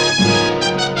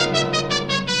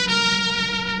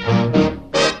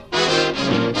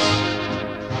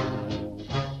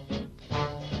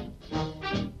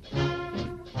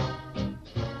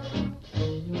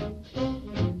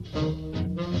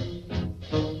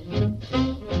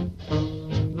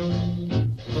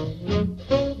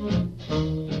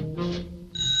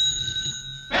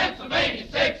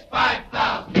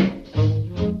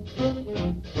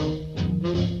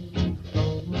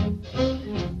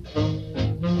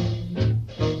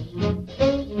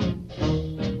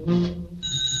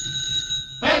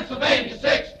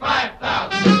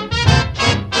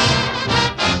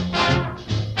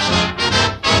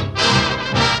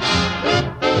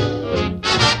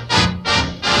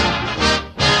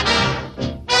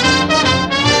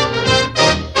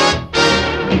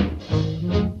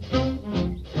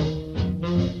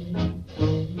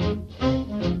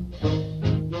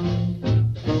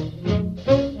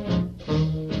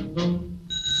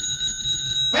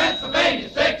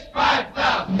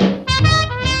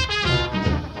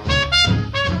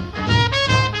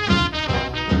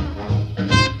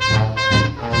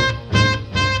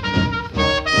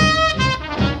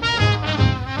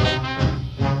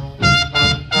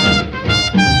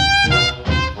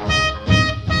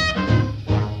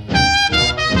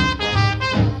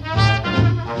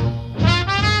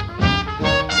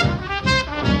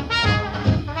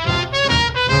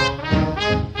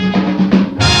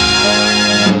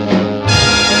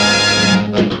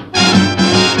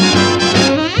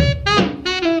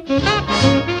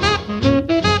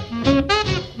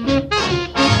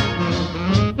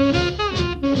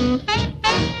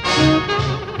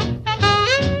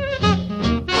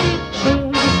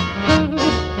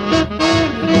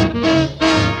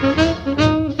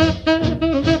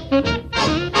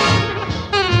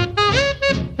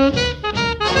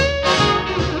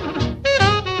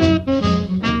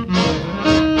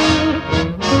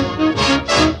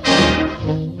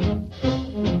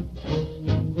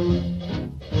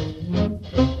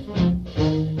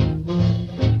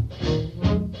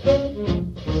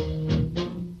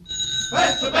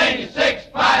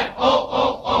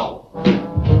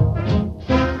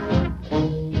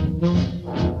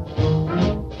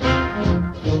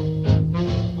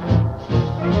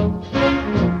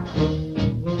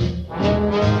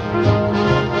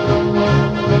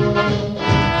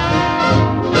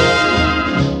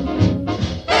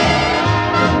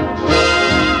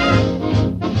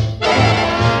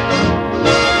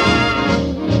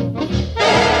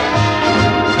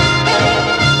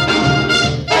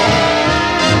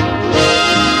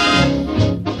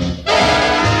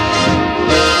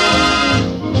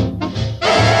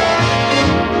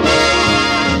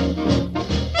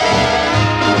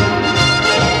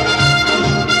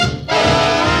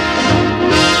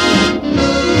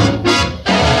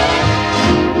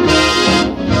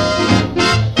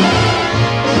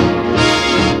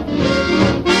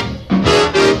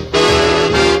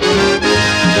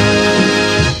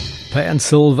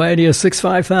 Pennsylvania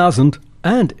 65000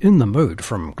 and In the Mood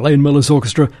from Glenn Miller's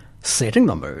orchestra, setting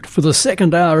the mood for the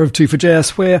second hour of Two for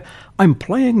Jazz, where I'm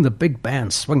playing the big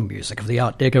band swing music of the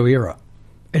Art Deco era.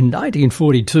 In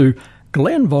 1942,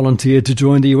 Glenn volunteered to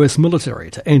join the US military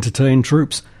to entertain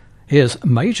troops. Here's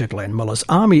Major Glenn Miller's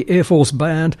Army Air Force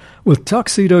Band with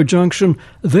Tuxedo Junction,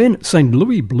 then St.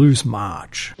 Louis Blues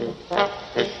March.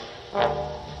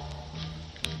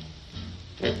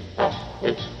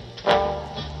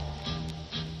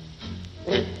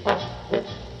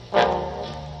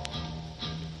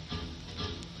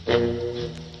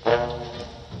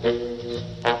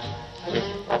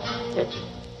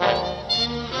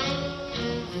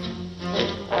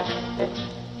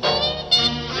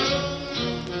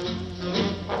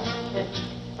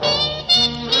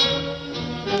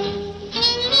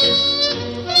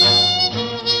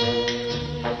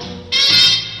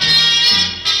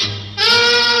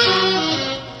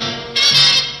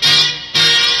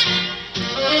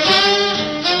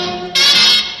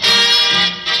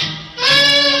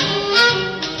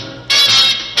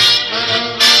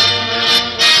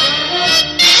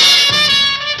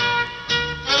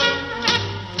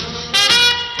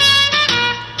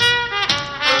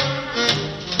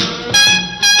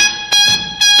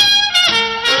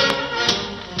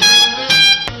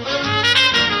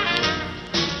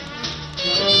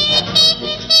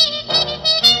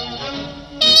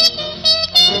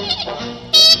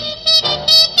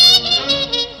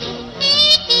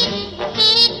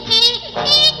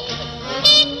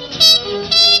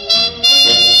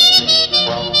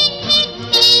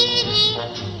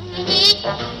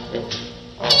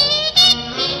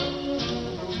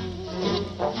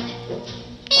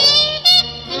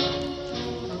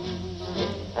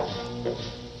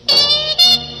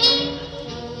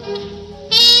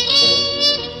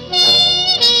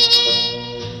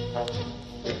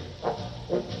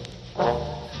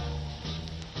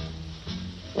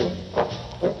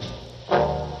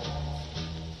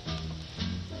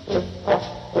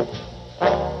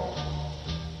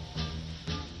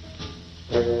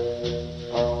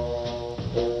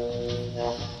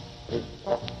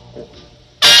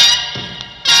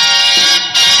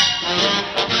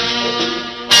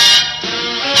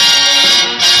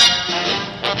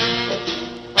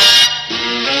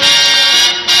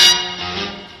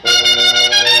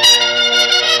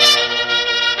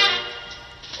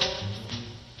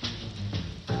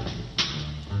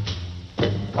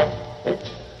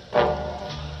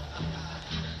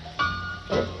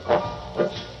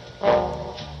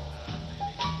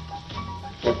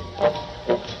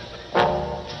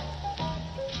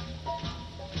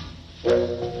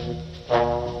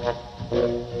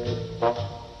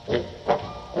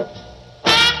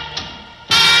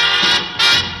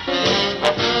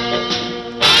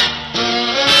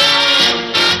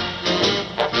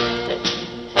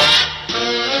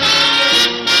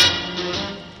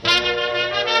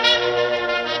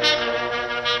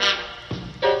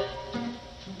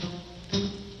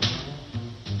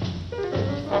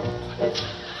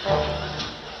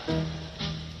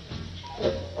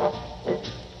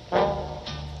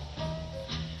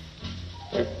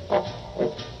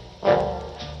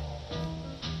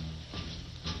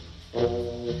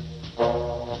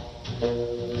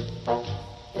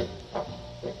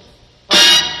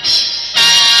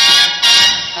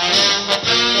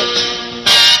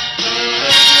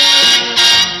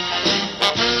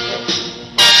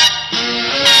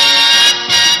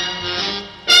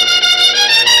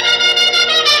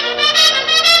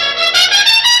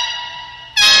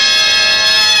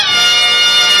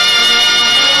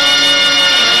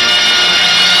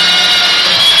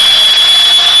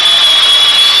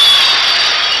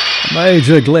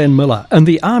 Major Glenn Miller and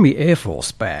the Army Air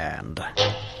Force Band.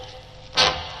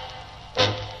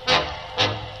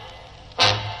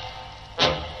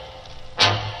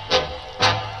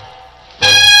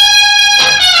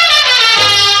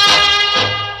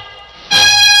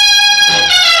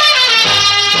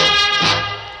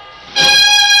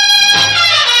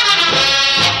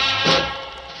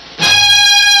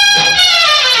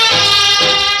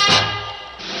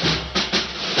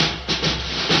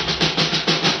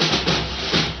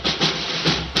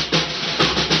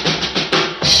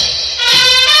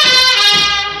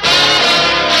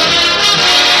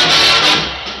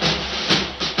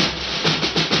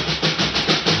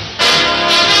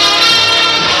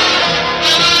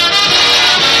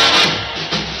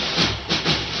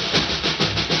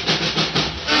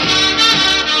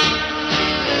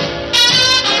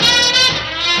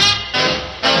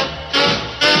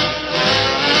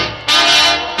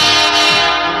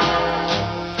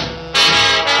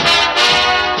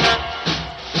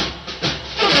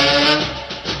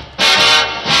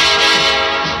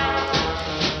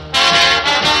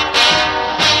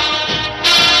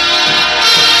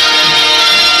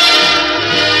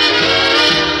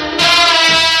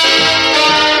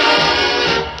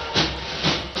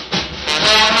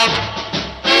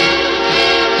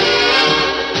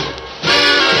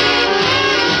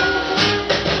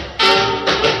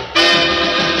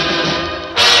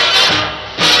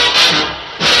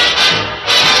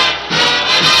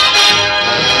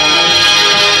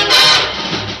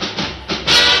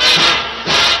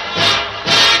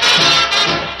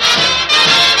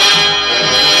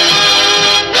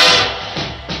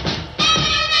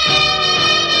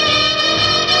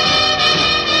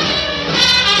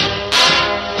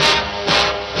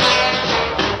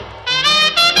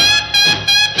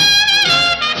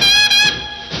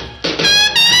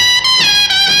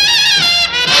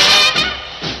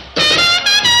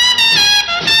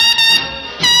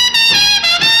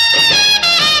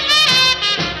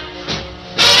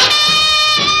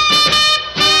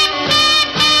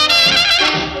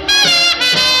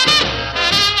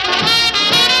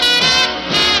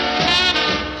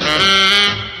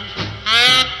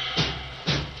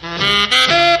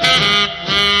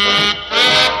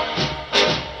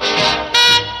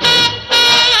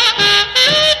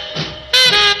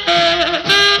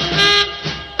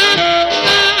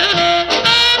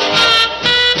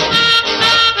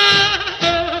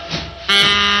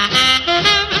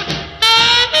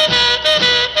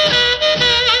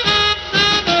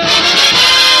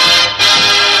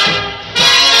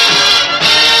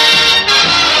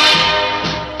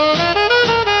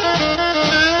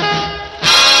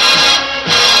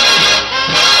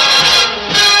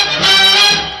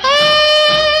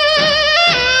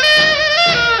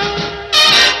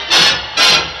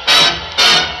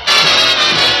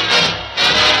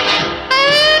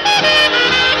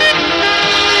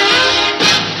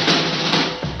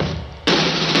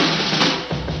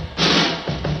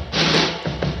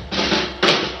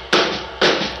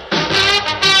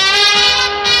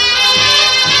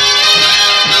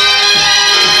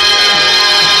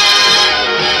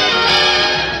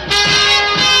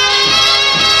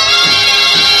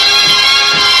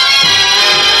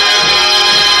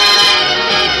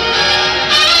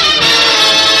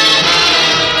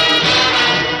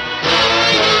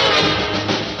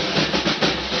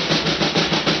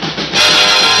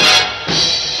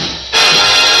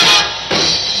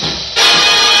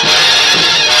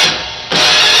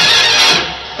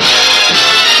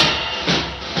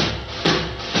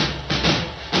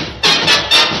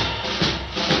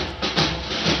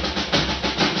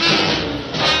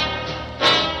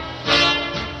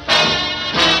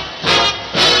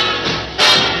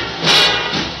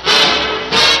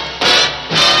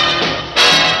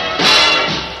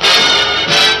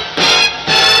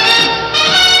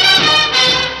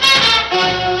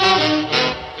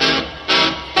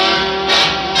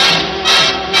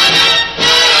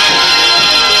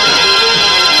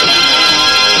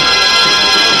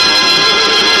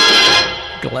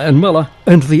 Van Miller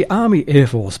and the Army Air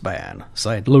Force Band,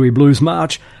 St. Louis Blues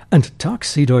March, and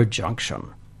Tuxedo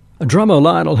Junction. Drummer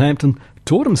Lionel Hampton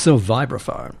taught himself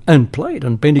vibraphone and played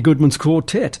in Benny Goodman's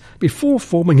quartet before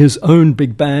forming his own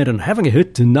big band and having a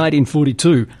hit in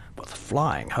 1942 with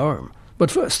Flying Home.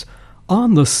 But first,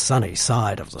 On the Sunny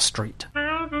Side of the Street.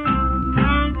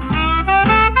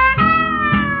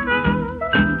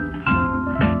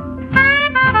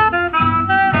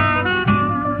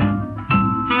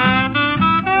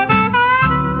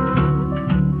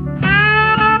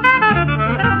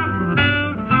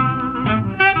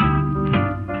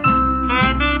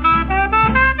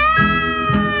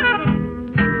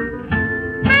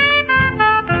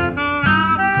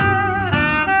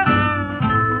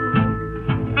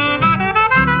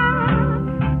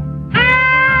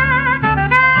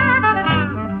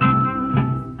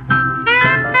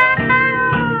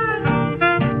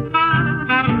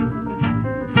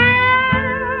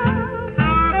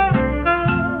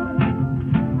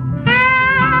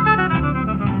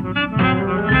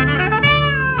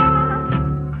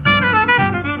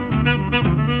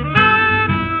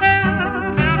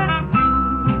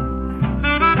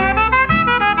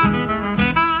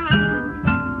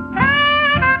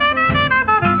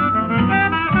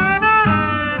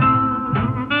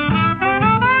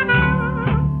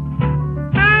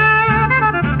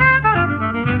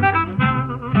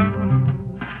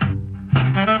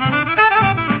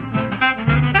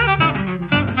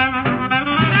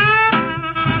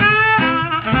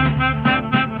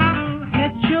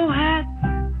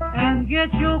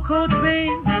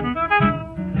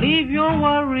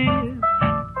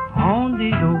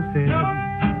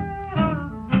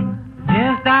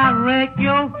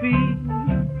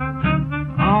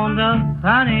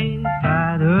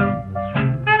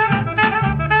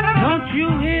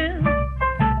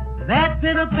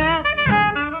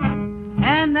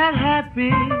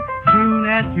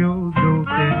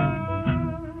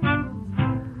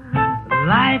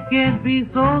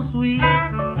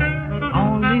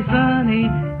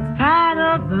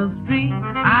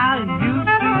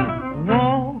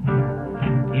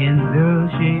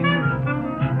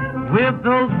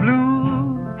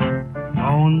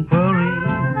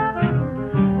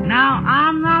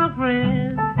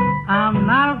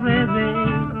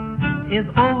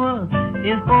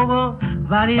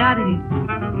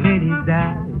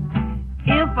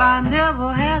 If I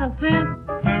never had a cent,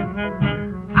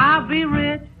 I'd be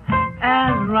rich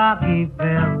as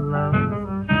Rockefeller.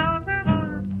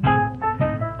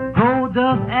 Gold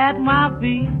dust at my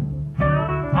feet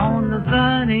on the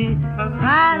sunny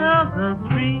side of the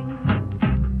street.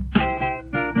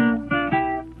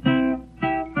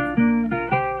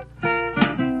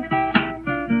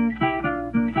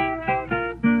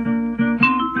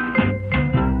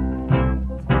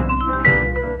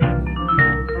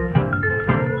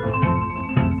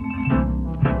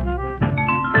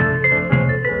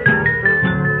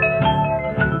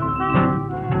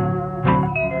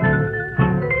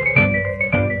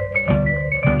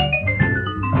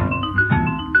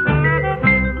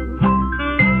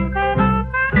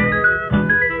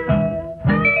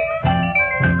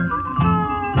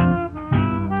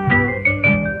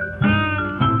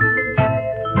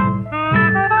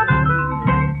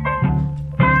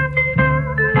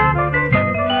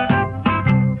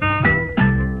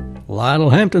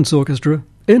 Lionel Hampton's orchestra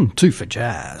in Two for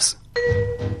Jazz.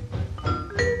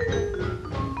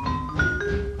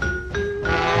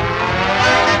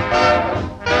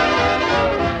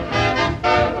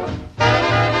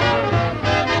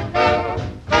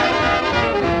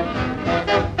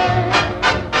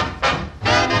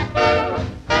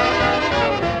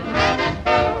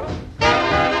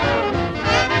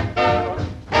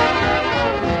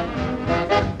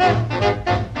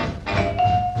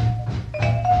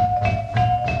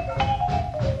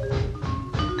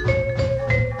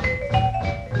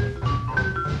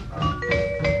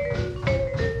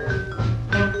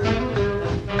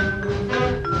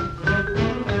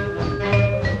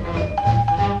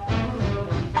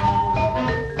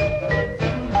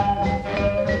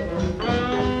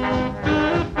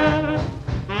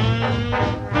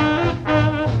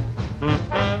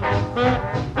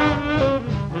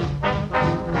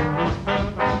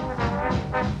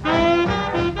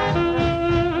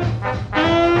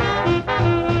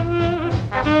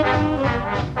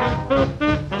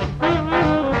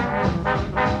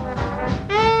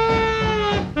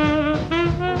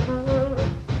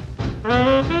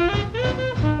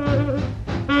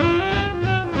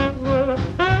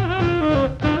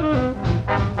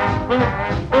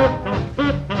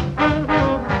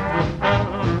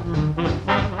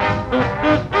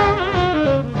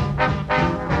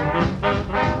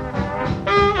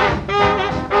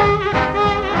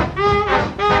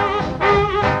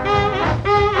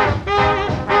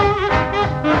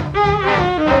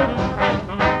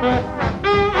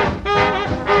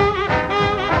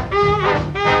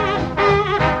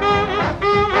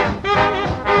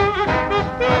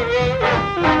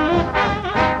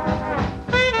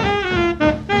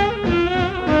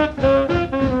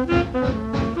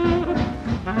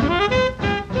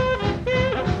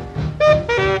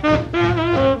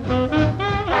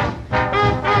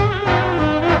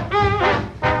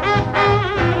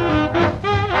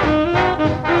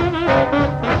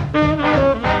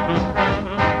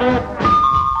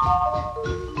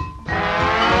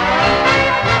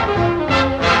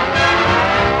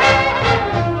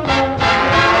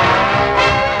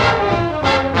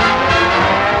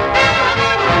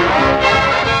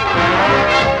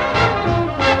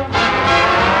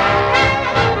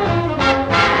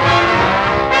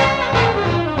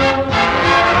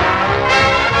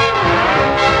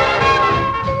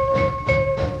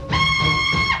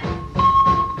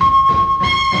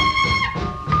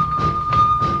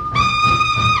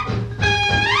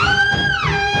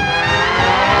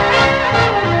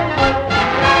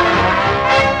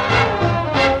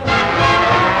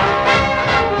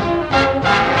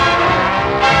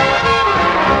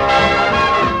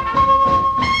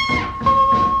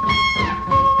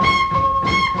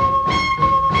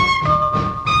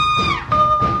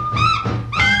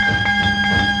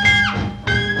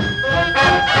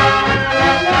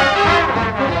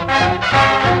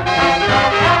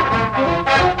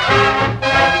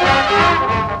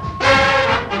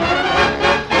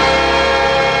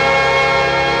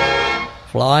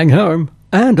 flying home,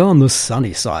 and on the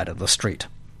sunny side of the street.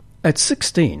 At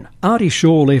 16, Artie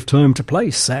Shaw left home to play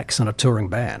sax in a touring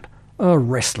band. A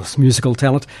restless musical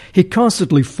talent, he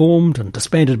constantly formed and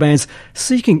disbanded bands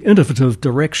seeking innovative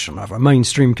direction over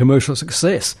mainstream commercial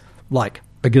success, like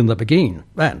Begin the Begin,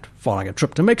 and following a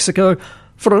trip to Mexico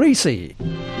for an EC.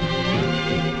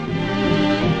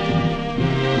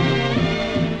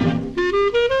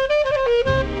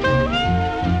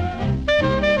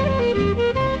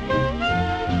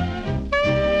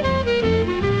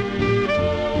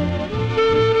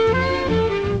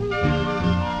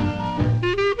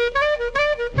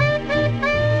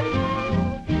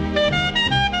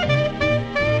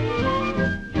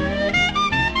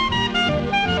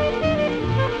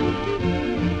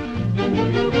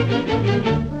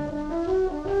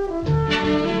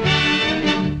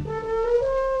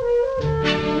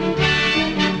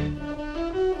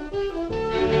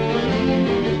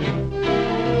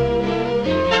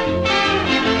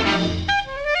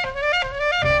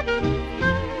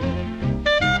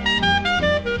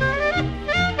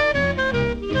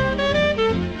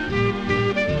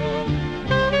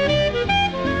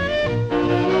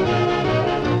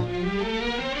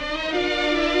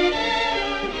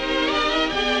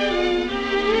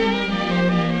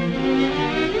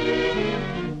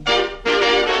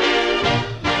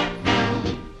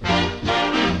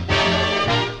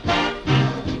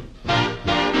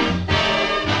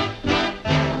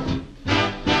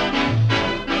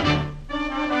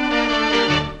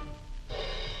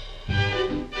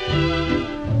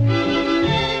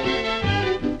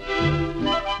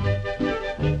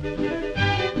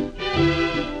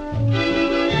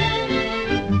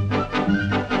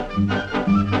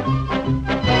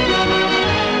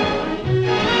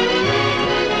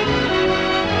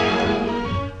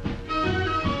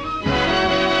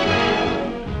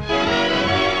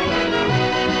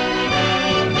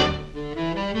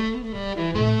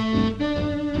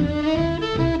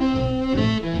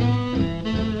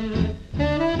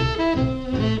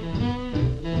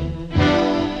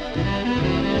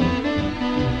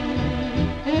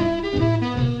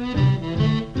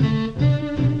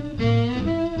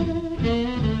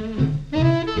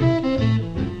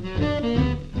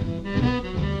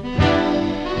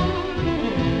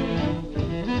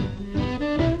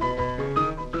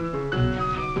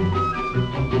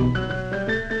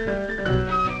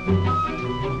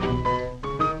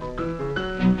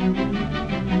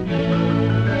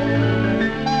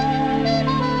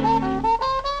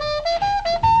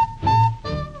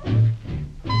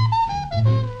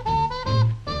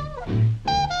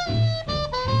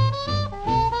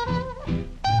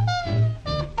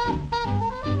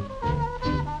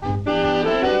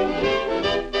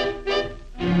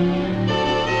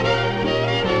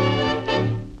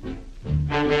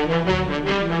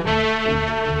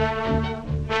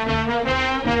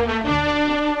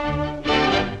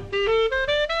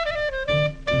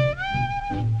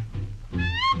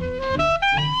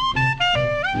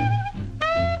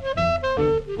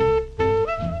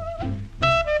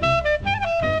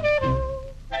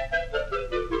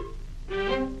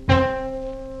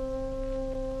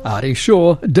 Artie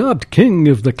Shaw, dubbed King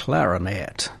of the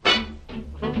Clarinet.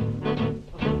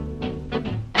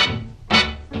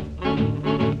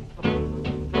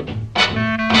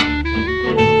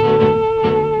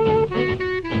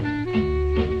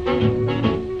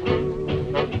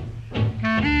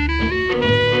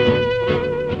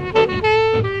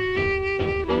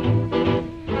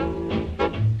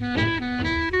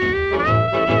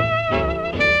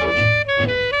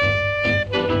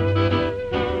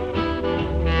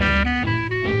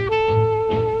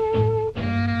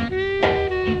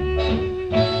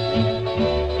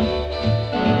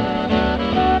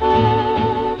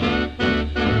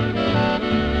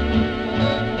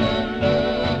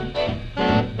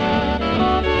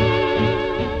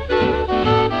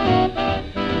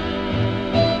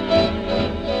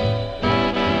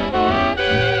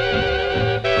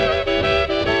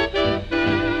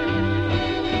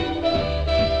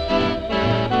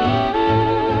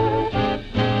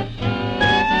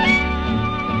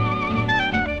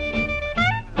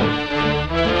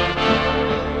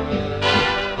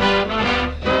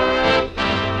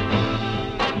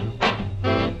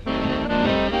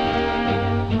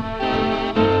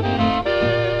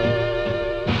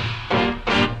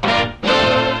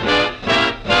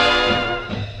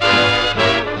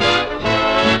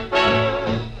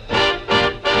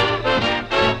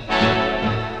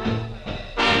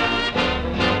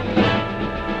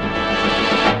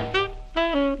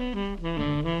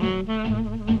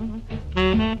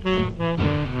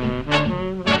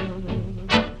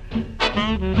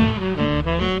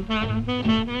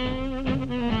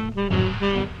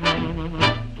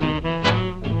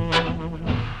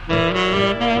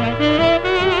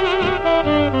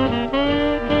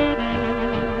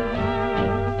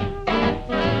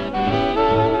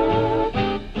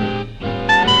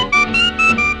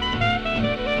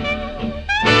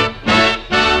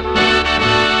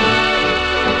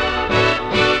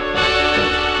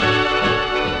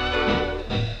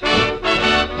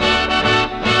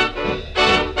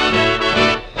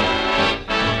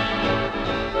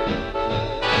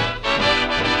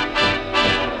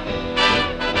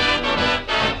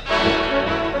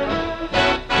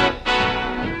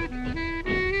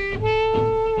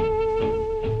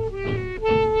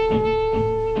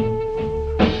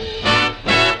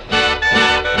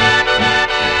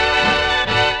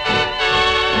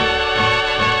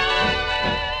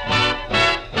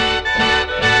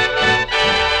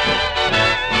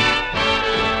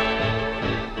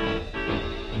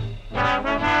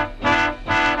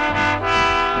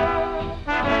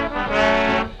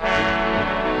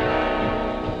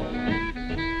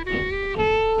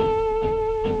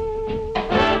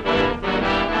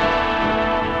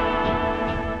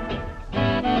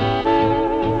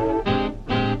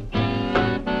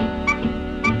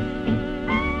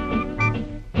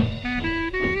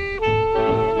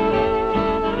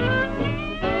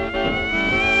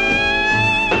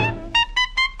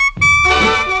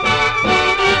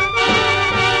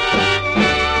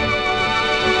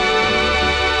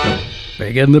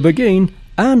 Begin the Beguine,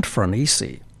 and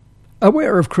Franisi.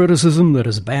 Aware of criticism that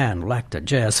his band lacked a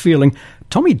jazz feeling,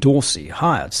 Tommy Dorsey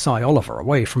hired Cy Oliver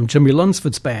away from Jimmy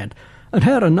Lunsford's band and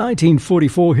had a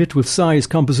 1944 hit with Cy's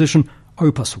composition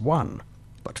Opus 1.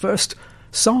 But first,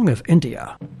 Song of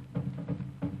India.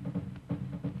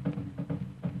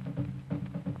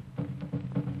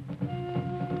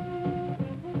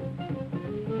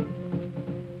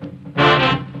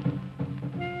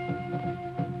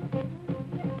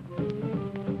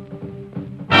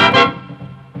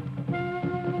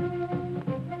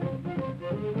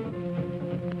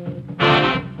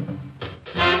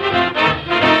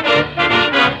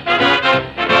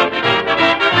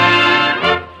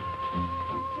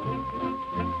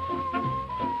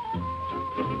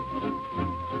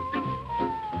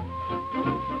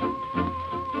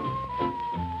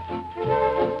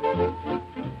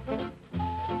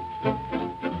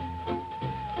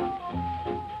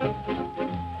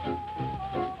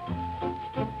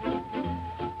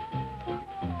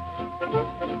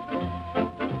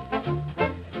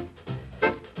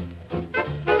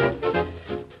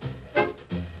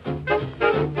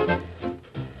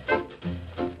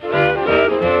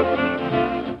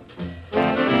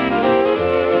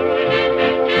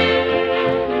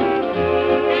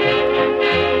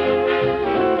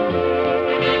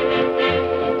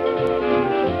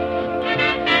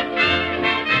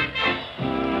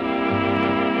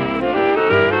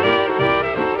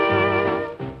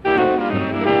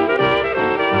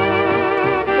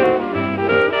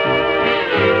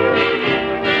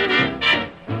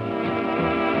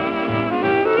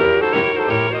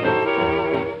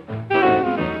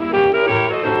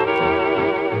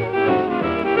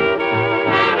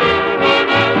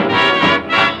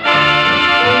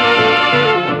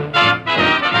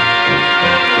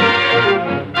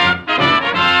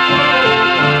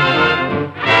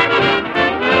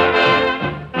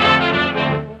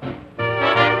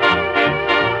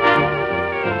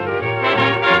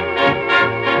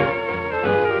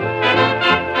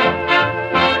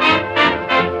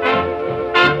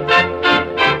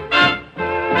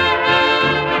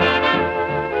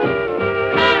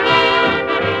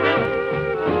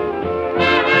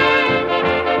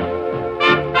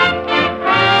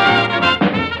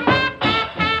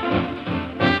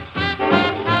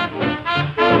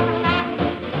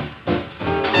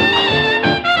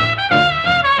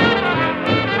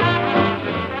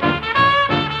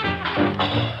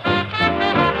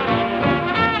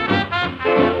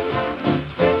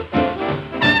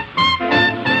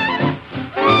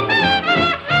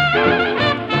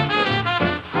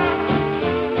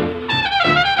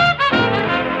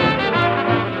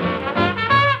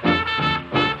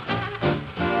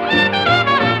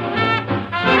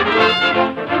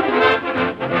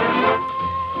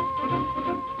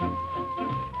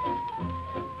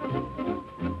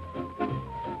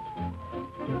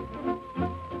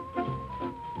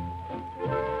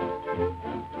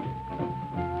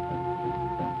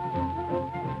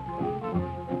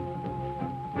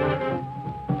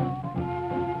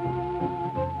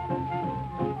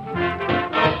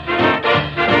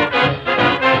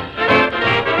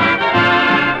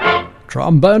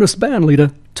 Trombonist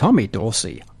bandleader Tommy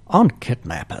Dorsey on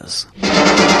Kidnappers.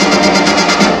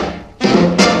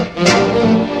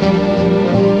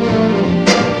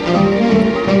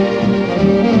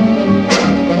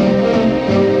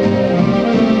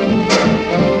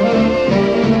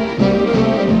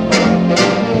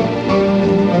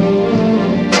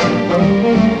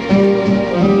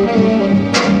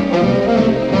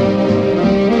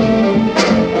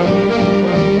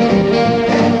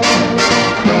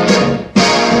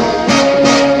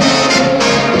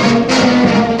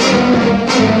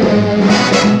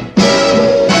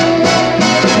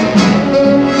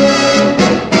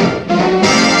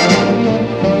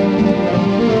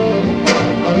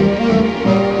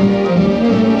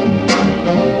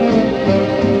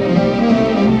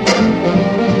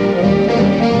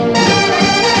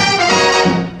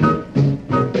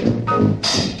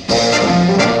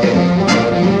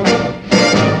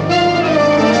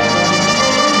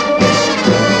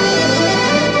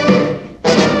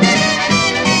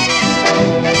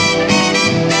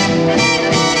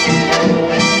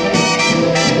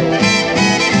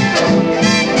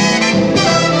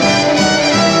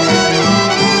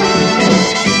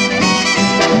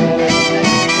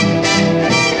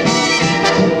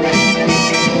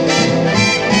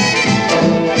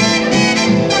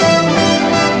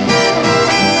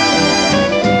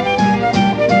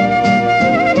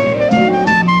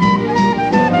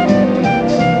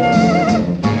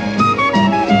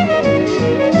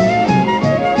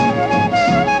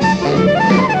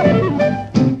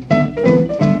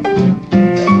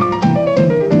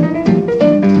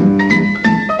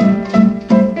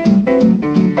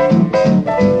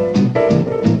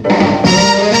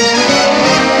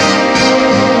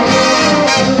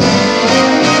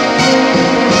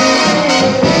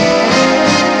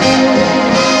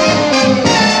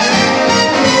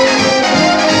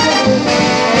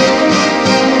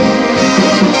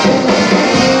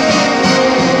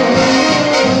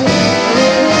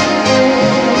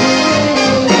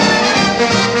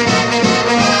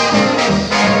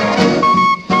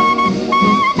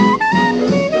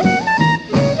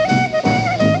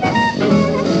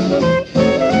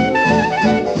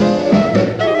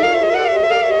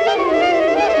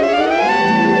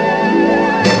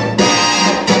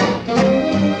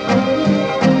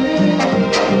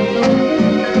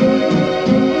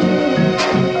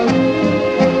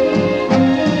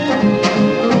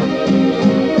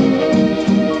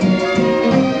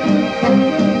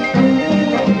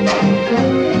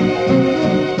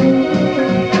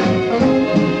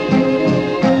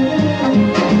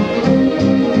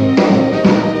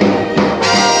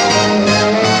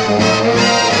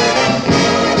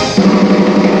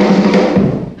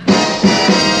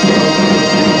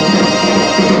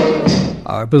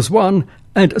 Kidnappers 1,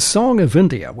 and Song of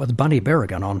India with Bunny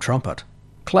Berrigan on trumpet.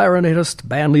 Clarinetist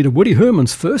bandleader Woody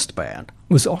Herman's first band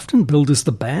was often billed as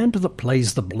the band that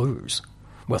plays the blues.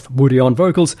 With Woody on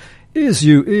vocals, Is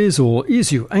You Is or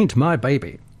Is You Ain't My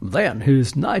Baby, then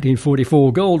his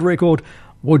 1944 gold record,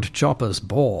 Woodchopper's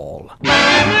Ball.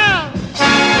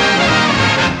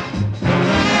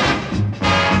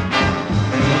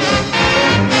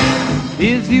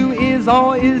 Is you is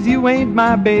or is you ain't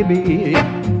my baby?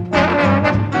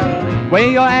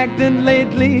 Way you're acting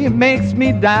lately makes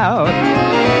me doubt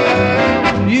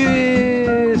you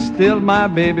is still my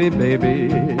baby,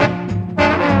 baby.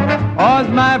 Or's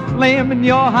my flame in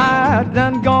your heart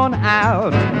done gone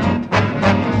out?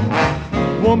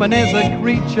 Woman is a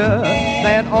creature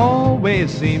that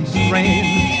always seems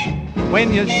strange.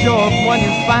 When you're sure of one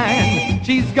you find,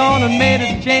 she's gone and made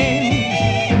a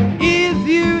change. Is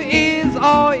you is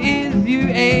or is you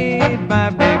ain't my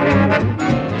baby?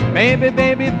 Maybe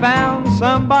baby found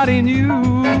somebody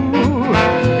new.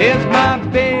 Is my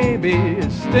baby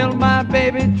still my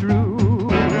baby true?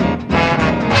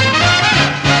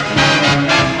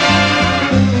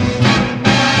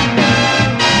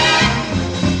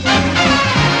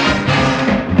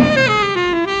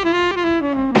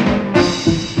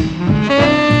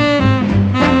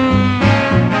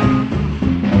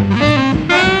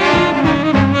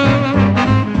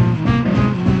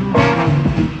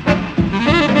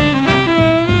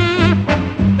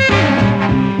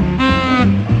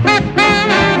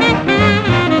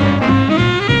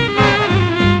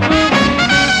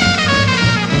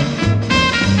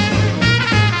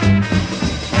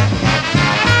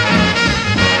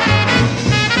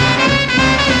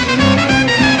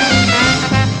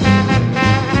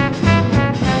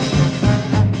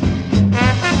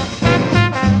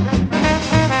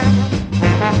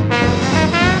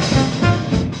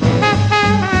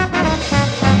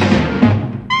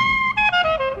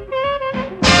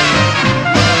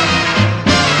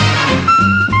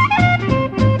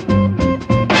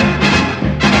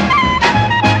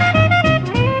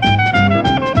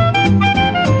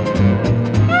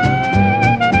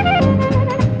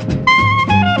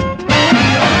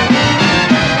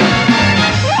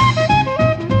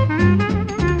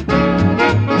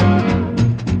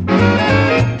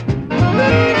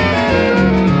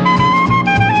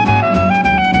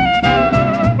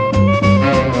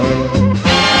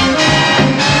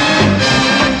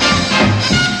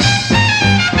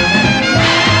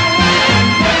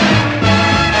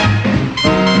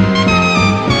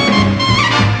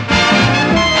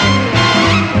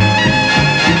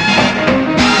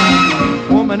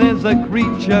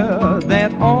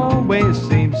 That always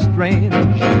seems strange.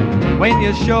 When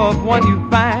you're sure of one you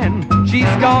find, she's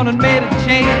gone and made a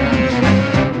change.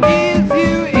 Is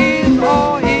you is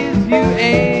or is you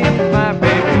ain't my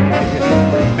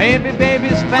baby? Maybe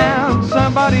baby's found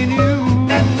somebody new.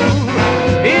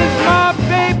 Is my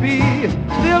baby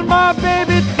still my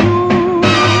baby true?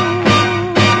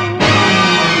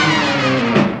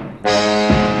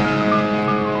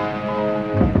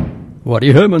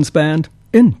 Woody Herman's band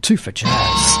in Two for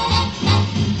Jazz.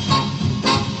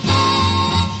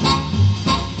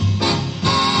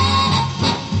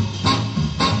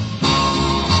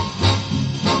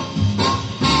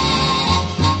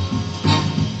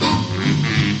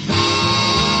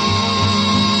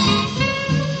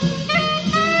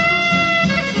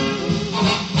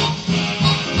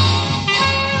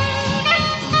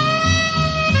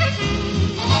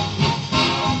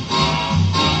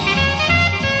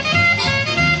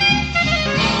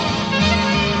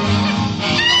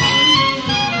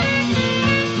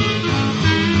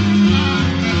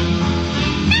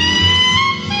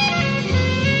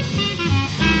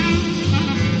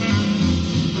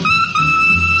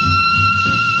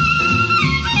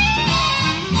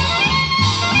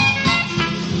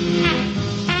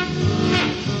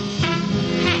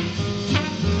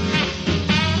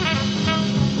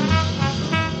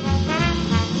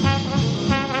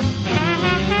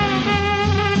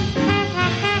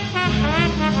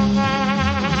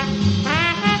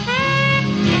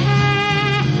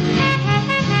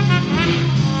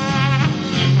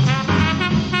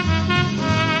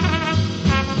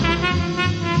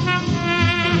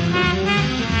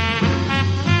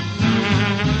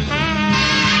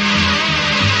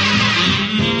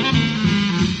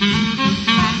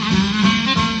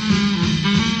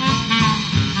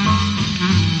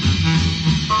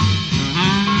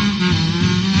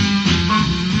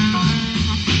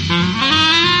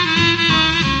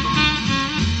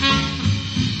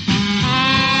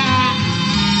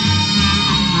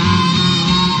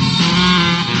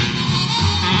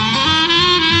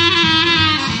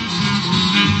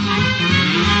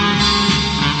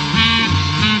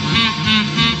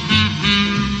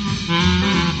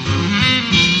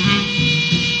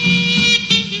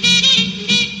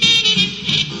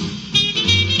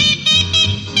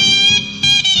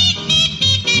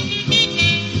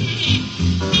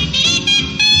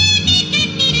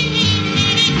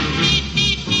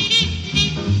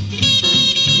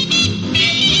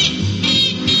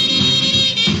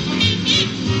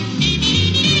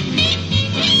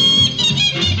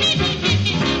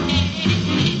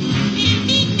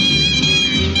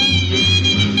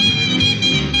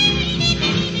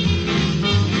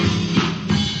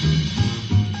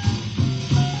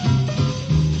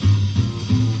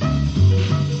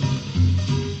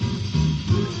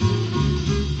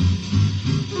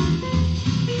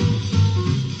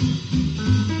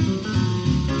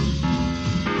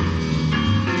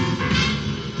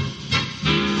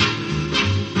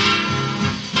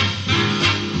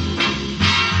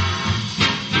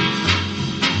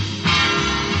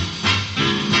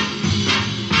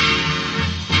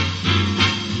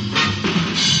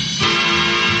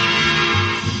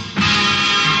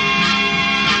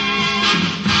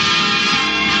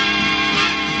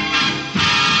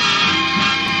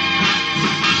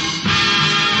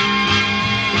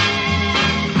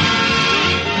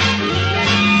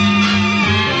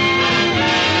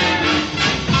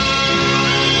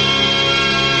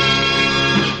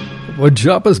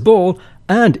 Woodchopper's Ball,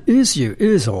 and Is You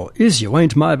Is or Is You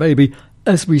Ain't My Baby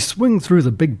as we swing through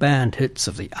the big band hits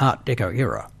of the Art Deco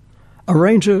era.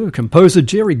 Arranger-composer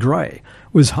Jerry Gray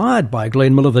was hired by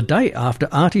Glenn Miller the day after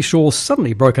Artie Shaw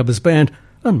suddenly broke up his band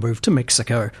and moved to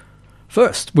Mexico.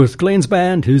 First with Glenn's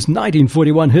band, his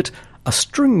 1941 hit, A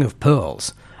String of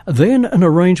Pearls, then an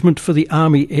arrangement for the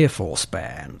Army Air Force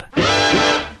Band.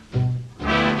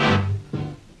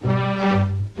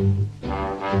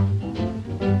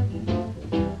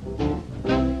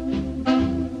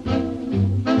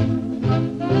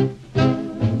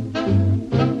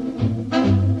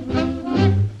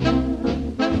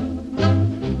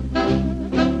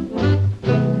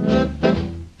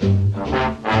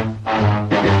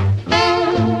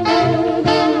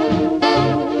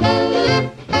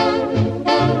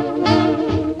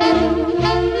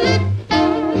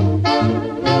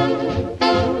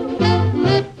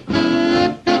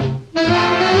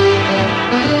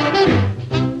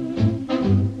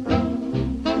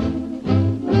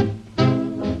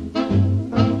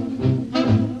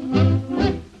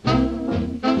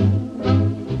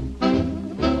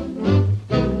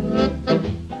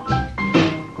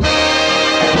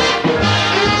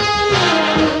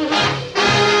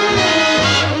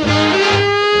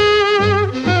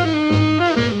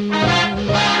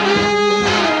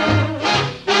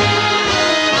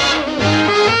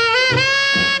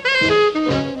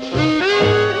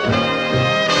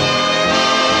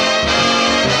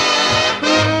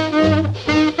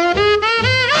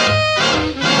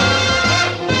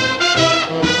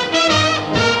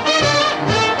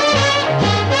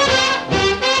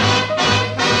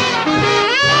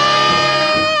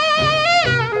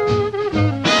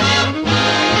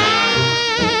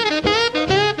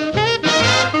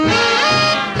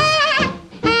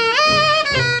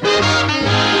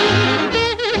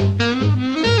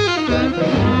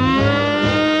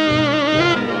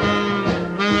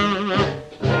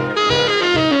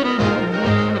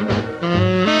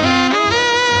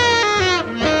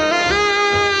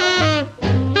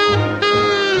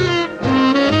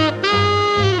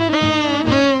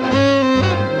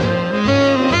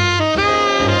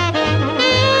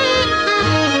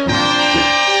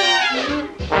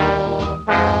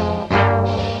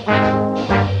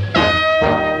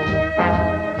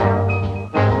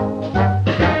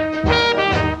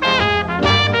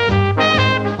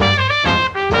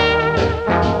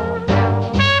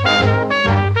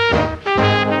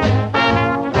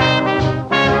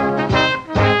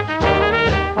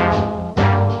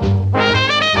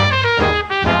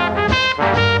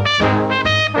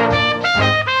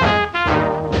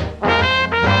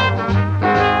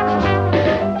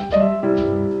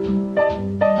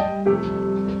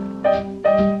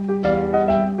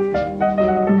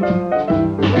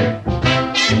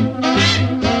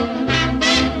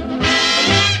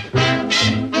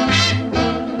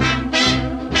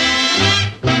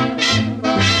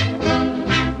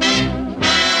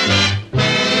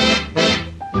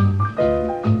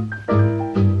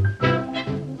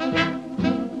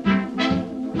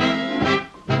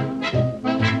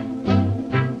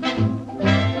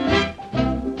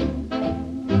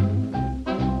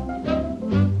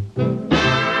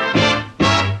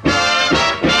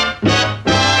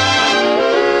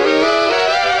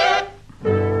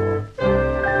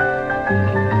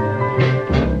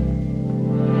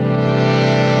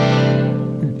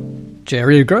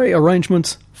 Jerry Gray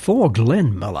arrangements for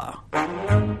Glenn Miller.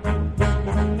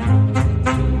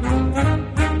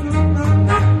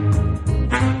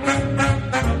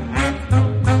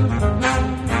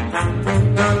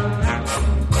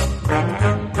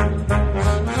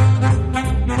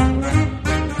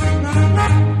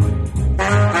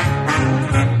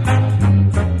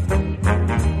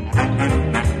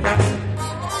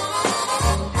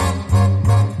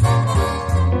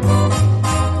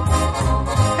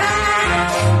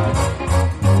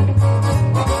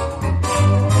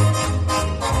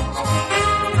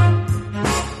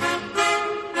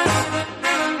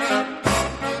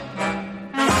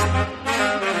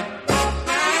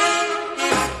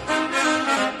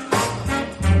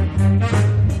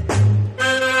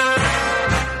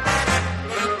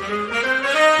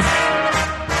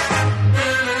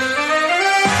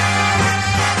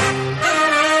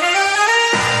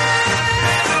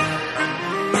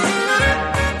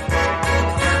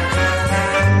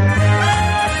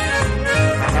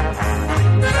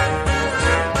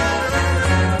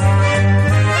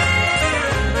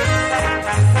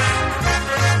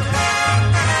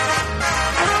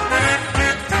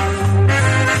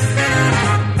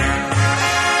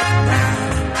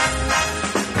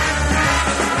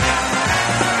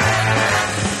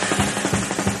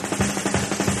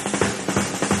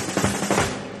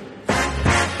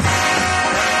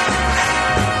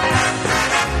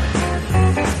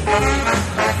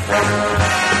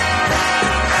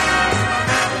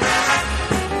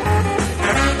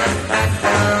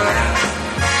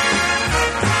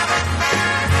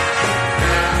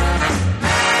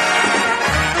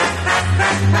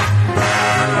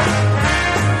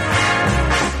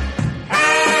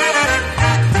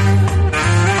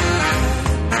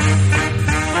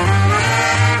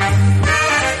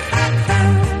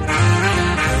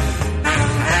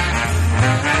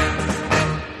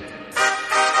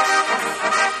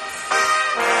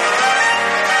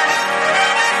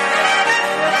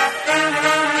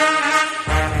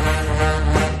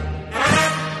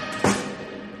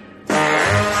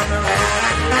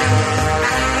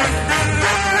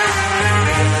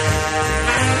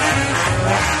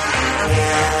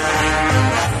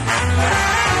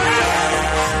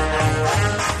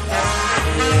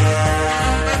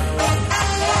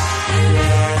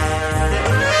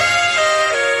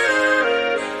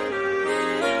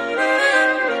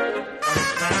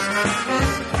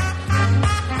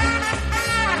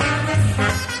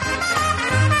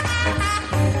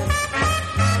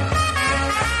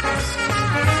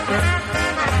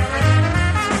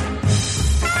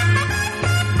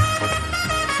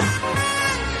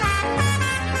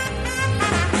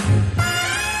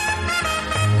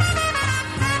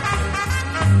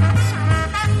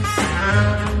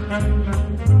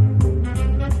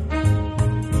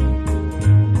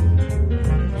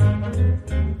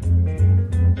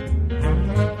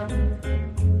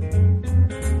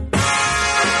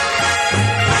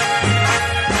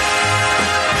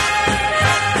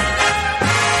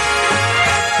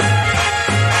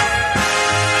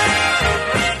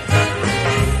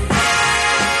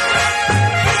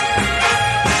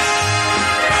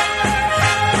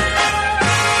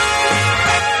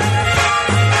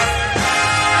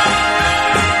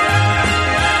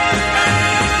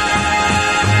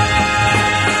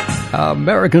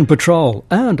 American Patrol,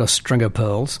 and a string of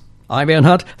pearls. I'm Ian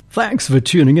Hunt. Thanks for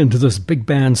tuning in to this big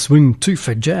band swing 2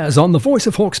 for jazz on the Voice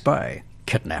of Hawke's Bay.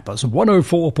 Kidnappers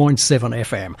 104.7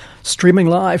 FM, streaming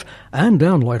live and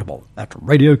downloadable at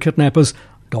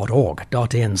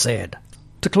radiokidnappers.org.nz.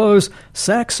 To close,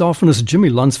 saxophonist Jimmy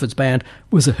Lunsford's band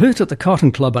was a hit at the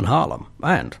Cotton Club in Harlem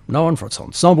and known for its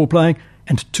ensemble playing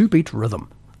and two-beat rhythm,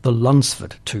 the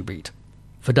Lunsford two-beat.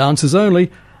 For dancers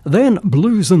only, then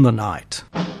Blues in the Night.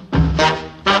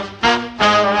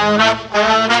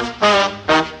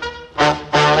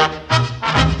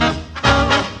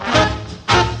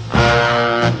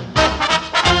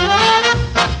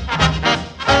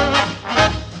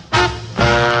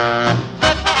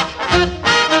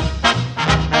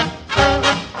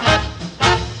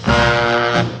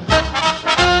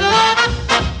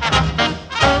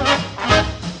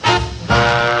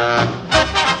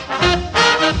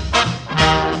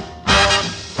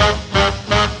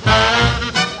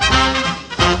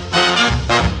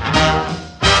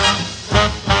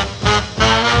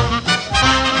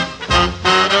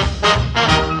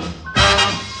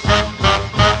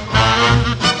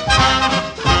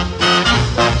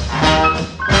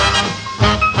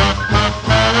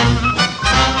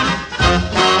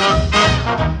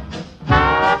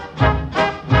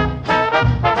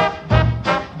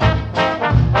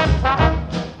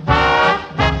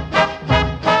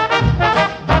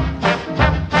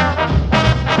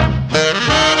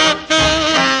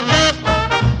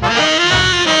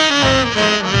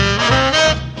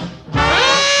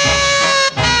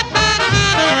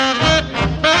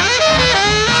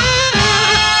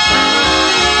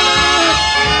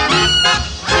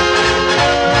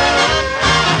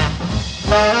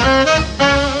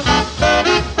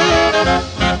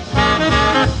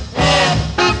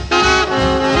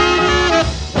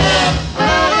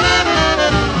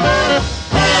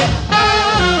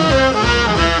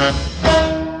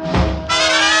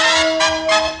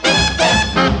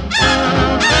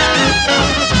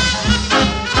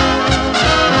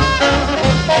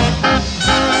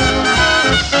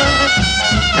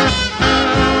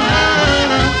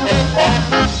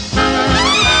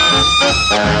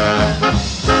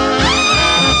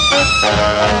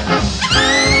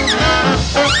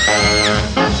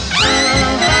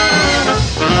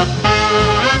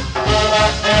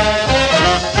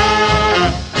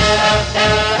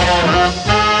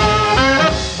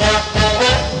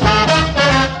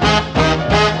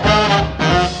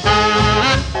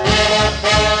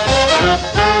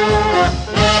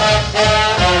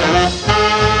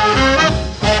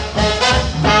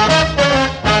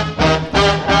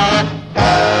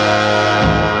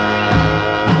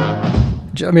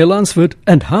 Jimmy Lunsford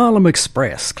and Harlem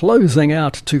Express closing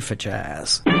out 2 for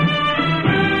Jazz.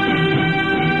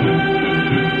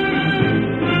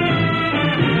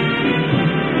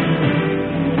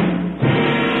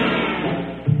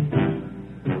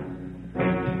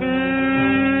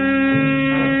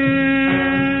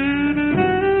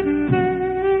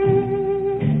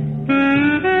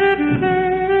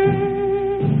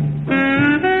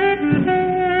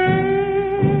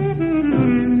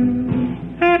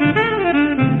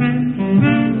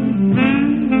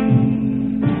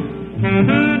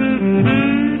 Mm-hmm.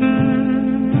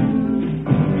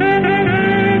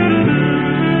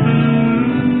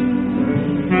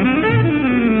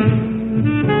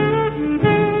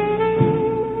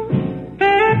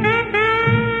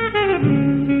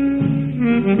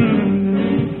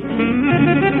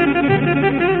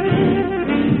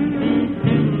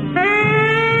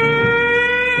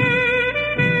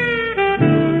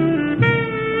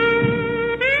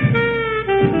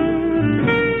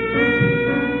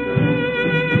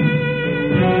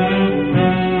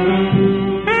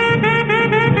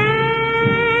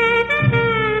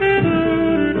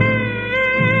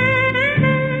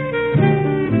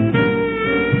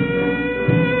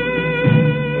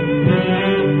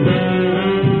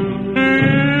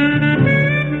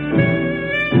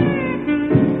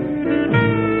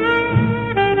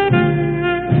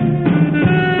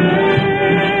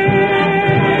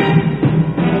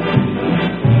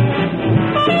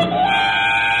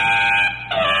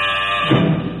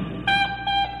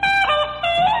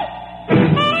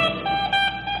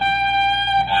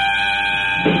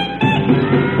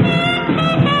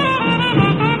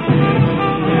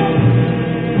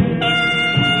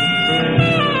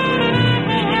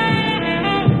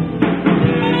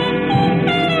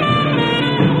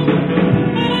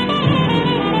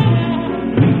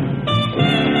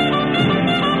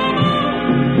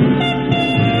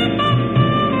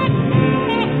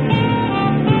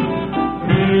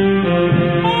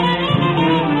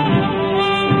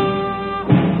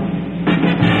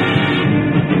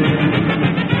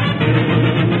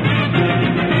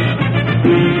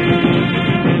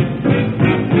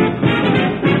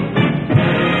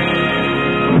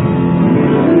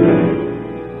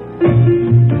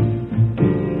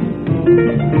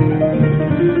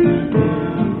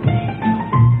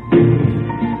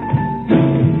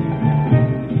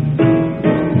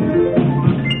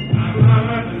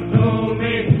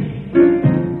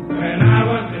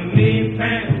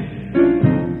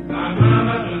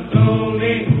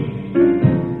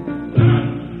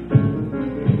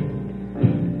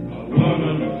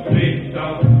 sweet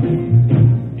talk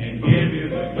and give you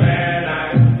the glad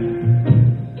eye.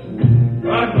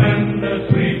 But when the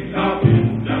sweet talk is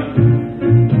done,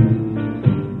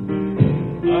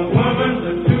 a woman's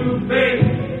a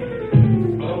two-faced,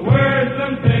 a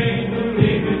wordsome thing who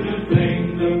leaves you to sing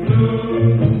the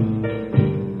blues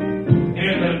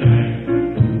in the night.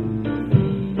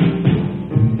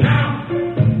 Now,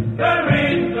 the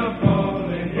rains are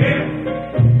falling here,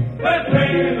 the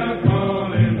trains are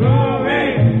calling away.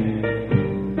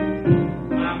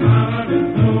 My mama just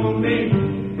told me,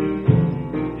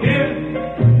 if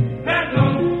that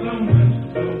lonesome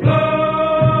whistle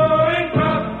blowing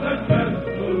across the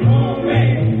crystal way.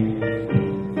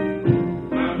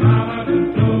 My mama just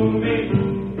told me,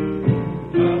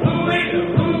 the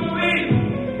hooey,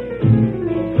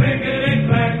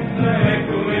 clickety-clack, the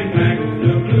echoing back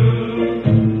the blues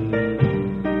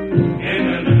in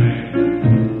the night.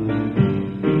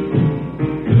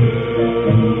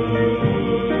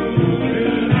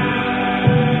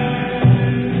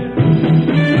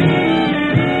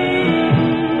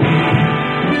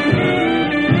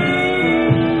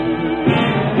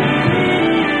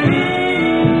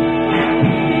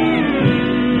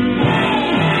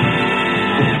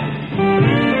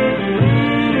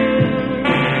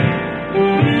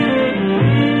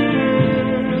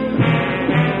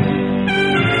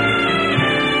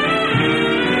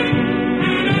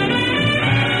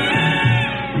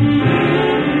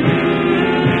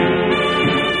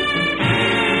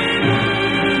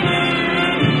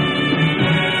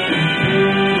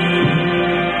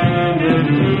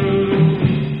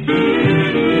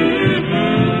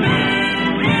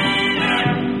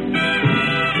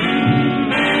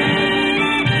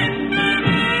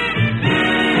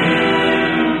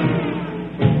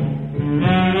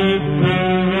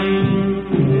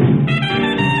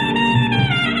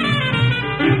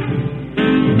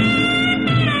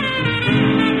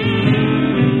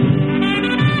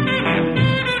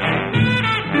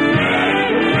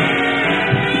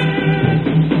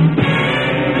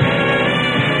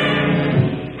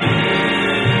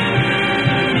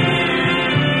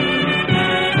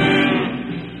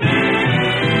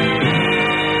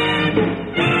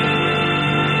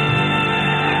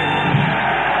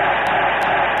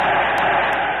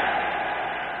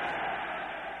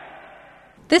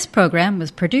 This program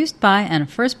was produced by and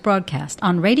first broadcast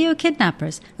on Radio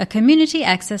Kidnappers, a community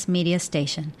access media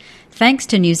station. Thanks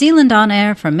to New Zealand On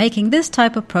Air for making this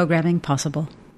type of programming possible.